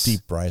 6.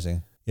 Deep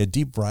Rising. Yeah,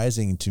 Deep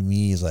Rising to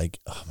me is like,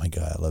 oh my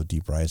God, I love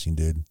Deep Rising,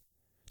 dude.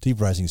 Deep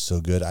Rising is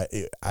so good.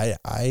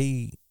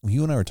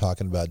 You and I were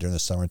talking about it during the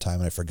summertime,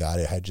 and I forgot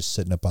it. I had just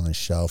sitting up on the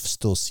shelf,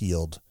 still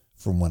sealed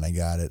from when I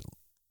got it.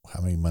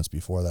 How many months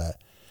before that?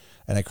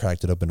 And I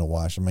cracked it open to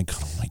watch. I'm like,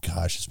 oh my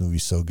gosh, this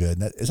movie's so good.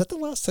 And is that the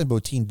last time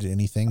Bottin did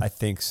anything? I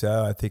think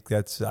so. I think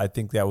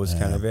that was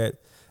kind of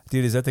it.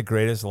 Dude, is that the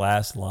greatest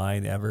last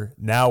line ever?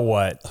 Now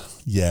what?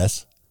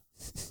 Yes.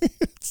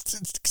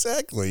 it's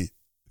exactly.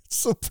 It's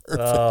so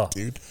perfect,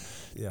 dude.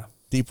 Yeah.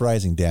 Deep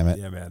Rising, damn it.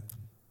 Yeah, man.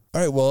 All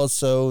right, well,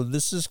 so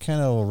this is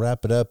kind of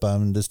wrap it up.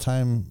 This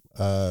time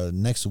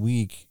next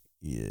week,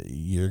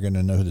 you're going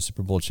to know who the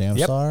Super Bowl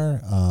champs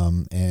are.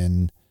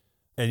 And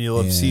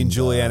you'll have seen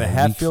Juliana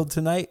Hatfield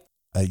tonight?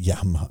 Yeah,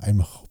 I'm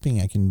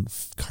hoping I can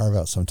carve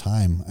out some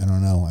time. I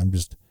don't know.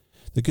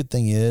 The good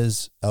thing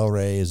is El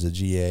Rey is a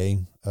GA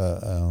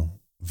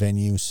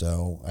venue,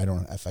 so I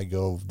don't. If I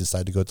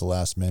decide to go at the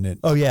last minute.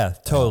 Oh yeah,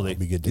 totally. It'll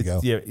be good to go.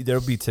 Yeah,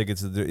 there'll be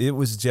tickets. It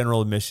was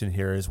general admission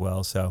here as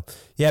well. So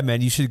yeah, man,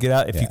 you should get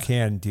out if you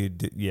can,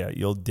 dude. Yeah,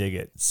 you'll dig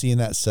it. Seeing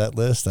that set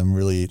list,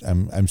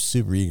 I'm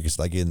super eager because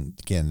again,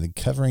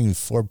 covering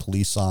 4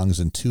 Police songs,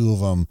 and 2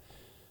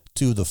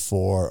 of the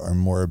 4 are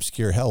more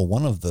obscure. Hell,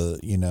 one of the,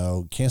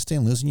 Can't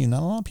Stand Losing You.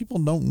 Not a lot of people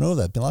don't know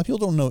that. A lot of people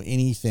don't know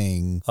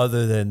anything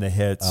other than the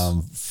hits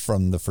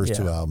from the first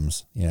 2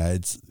 albums.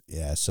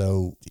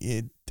 So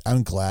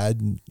I'm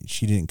glad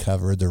she didn't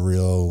cover the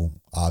real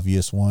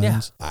obvious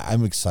ones. Yeah.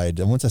 I'm excited.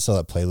 And once I saw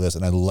that playlist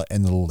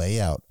and the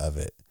layout of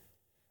it,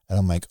 and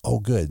I'm like, oh,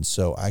 good.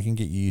 So I can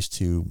get used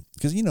to,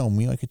 because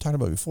me, like we talked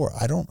about before,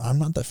 I'm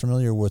not that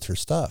familiar with her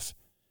stuff.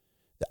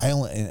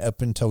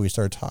 Up until we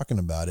started talking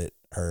about it,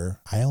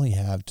 I only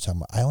have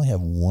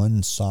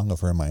 1 song of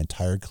her in my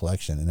entire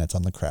collection, and that's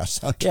on the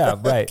Craft soundtrack. Yeah,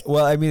 right.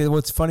 Well, I mean,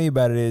 what's funny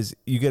about it is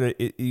you get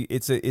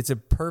it's a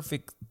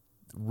perfect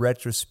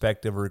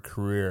retrospective of her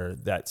career,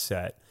 that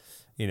set,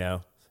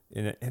 and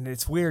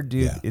it's weird,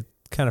 dude. Yeah. It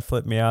kind of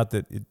flipped me out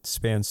that it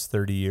spans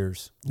 30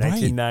 years,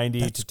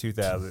 1990 to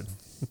 2000.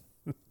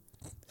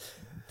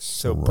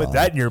 So put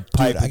that in your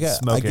pipe and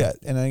smoke it.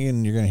 And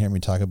again, you're going to hear me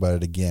talk about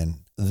it again.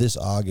 This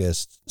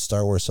August,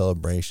 Star Wars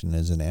Celebration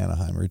is in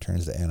Anaheim,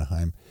 returns to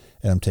Anaheim,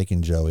 and I'm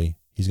taking Joey.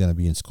 He's going to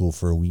be in school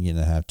for a week and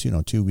a half,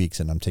 2 weeks,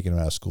 and I'm taking him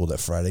out of school that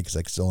Friday because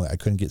I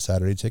couldn't get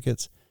Saturday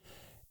tickets.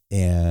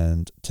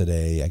 And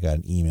today I got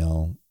an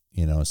email,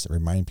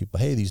 reminding people,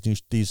 hey, these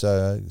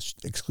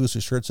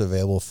exclusive shirts are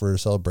available for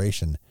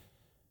Celebration.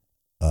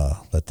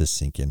 Let this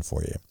sink in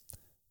for you.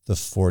 The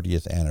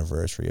 40th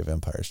anniversary of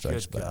Empire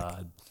Strikes Back.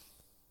 God.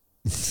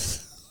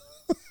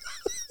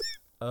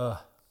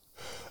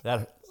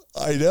 That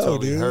I know,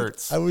 totally dude.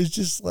 Hurts. I was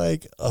just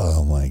like,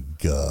 oh my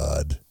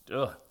God.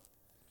 Ugh.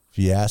 If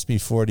you asked me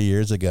 40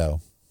 years ago,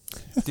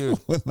 dude,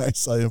 when I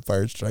saw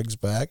Empire Strikes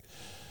Back,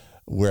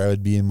 where I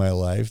would be in my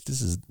life,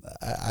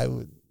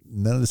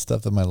 none of the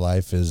stuff that my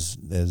life has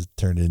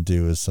turned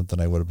into is something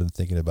I would have been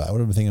thinking about. I would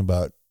have been thinking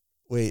about,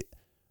 wait,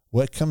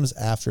 what comes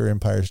after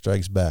Empire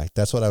Strikes Back?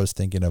 That's what I was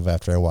thinking of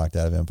after I walked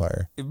out of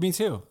Empire. Me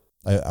too.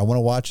 I want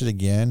to watch it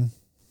again.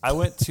 I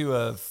went to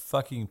a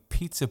fucking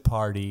pizza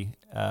party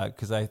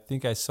because I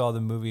think I saw the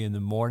movie in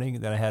the morning.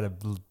 Then I had a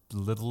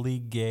Little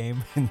League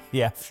game in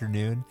the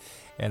afternoon.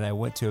 And I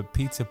went to a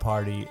pizza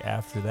party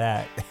after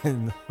that.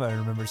 And I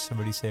remember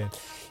somebody saying,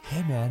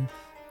 hey, man,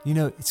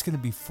 it's going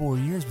to be 4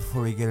 years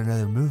before we get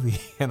another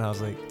movie. And I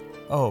was like,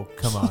 oh,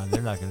 come on.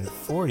 They're not going to.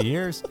 4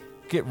 years?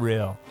 Get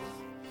real.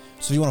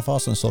 So if you want to follow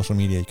us on social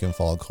media, you can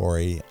follow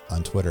Corey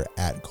on Twitter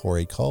at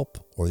Corey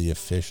Culp or the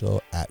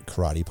official at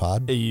Karate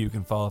Pod. You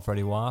can follow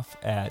Freddie Waff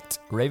at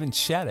Raven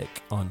Shattuck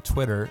on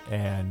Twitter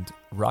and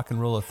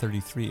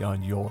Rock'n'Rolla33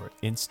 on your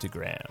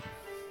Instagram.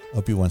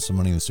 Hope you won some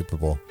money in the Super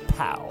Bowl.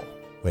 Pow.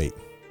 Wait,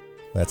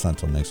 that's not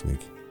until next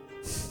week.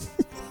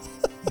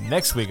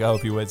 Next week, I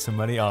hope you win some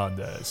money on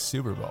the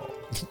Super Bowl.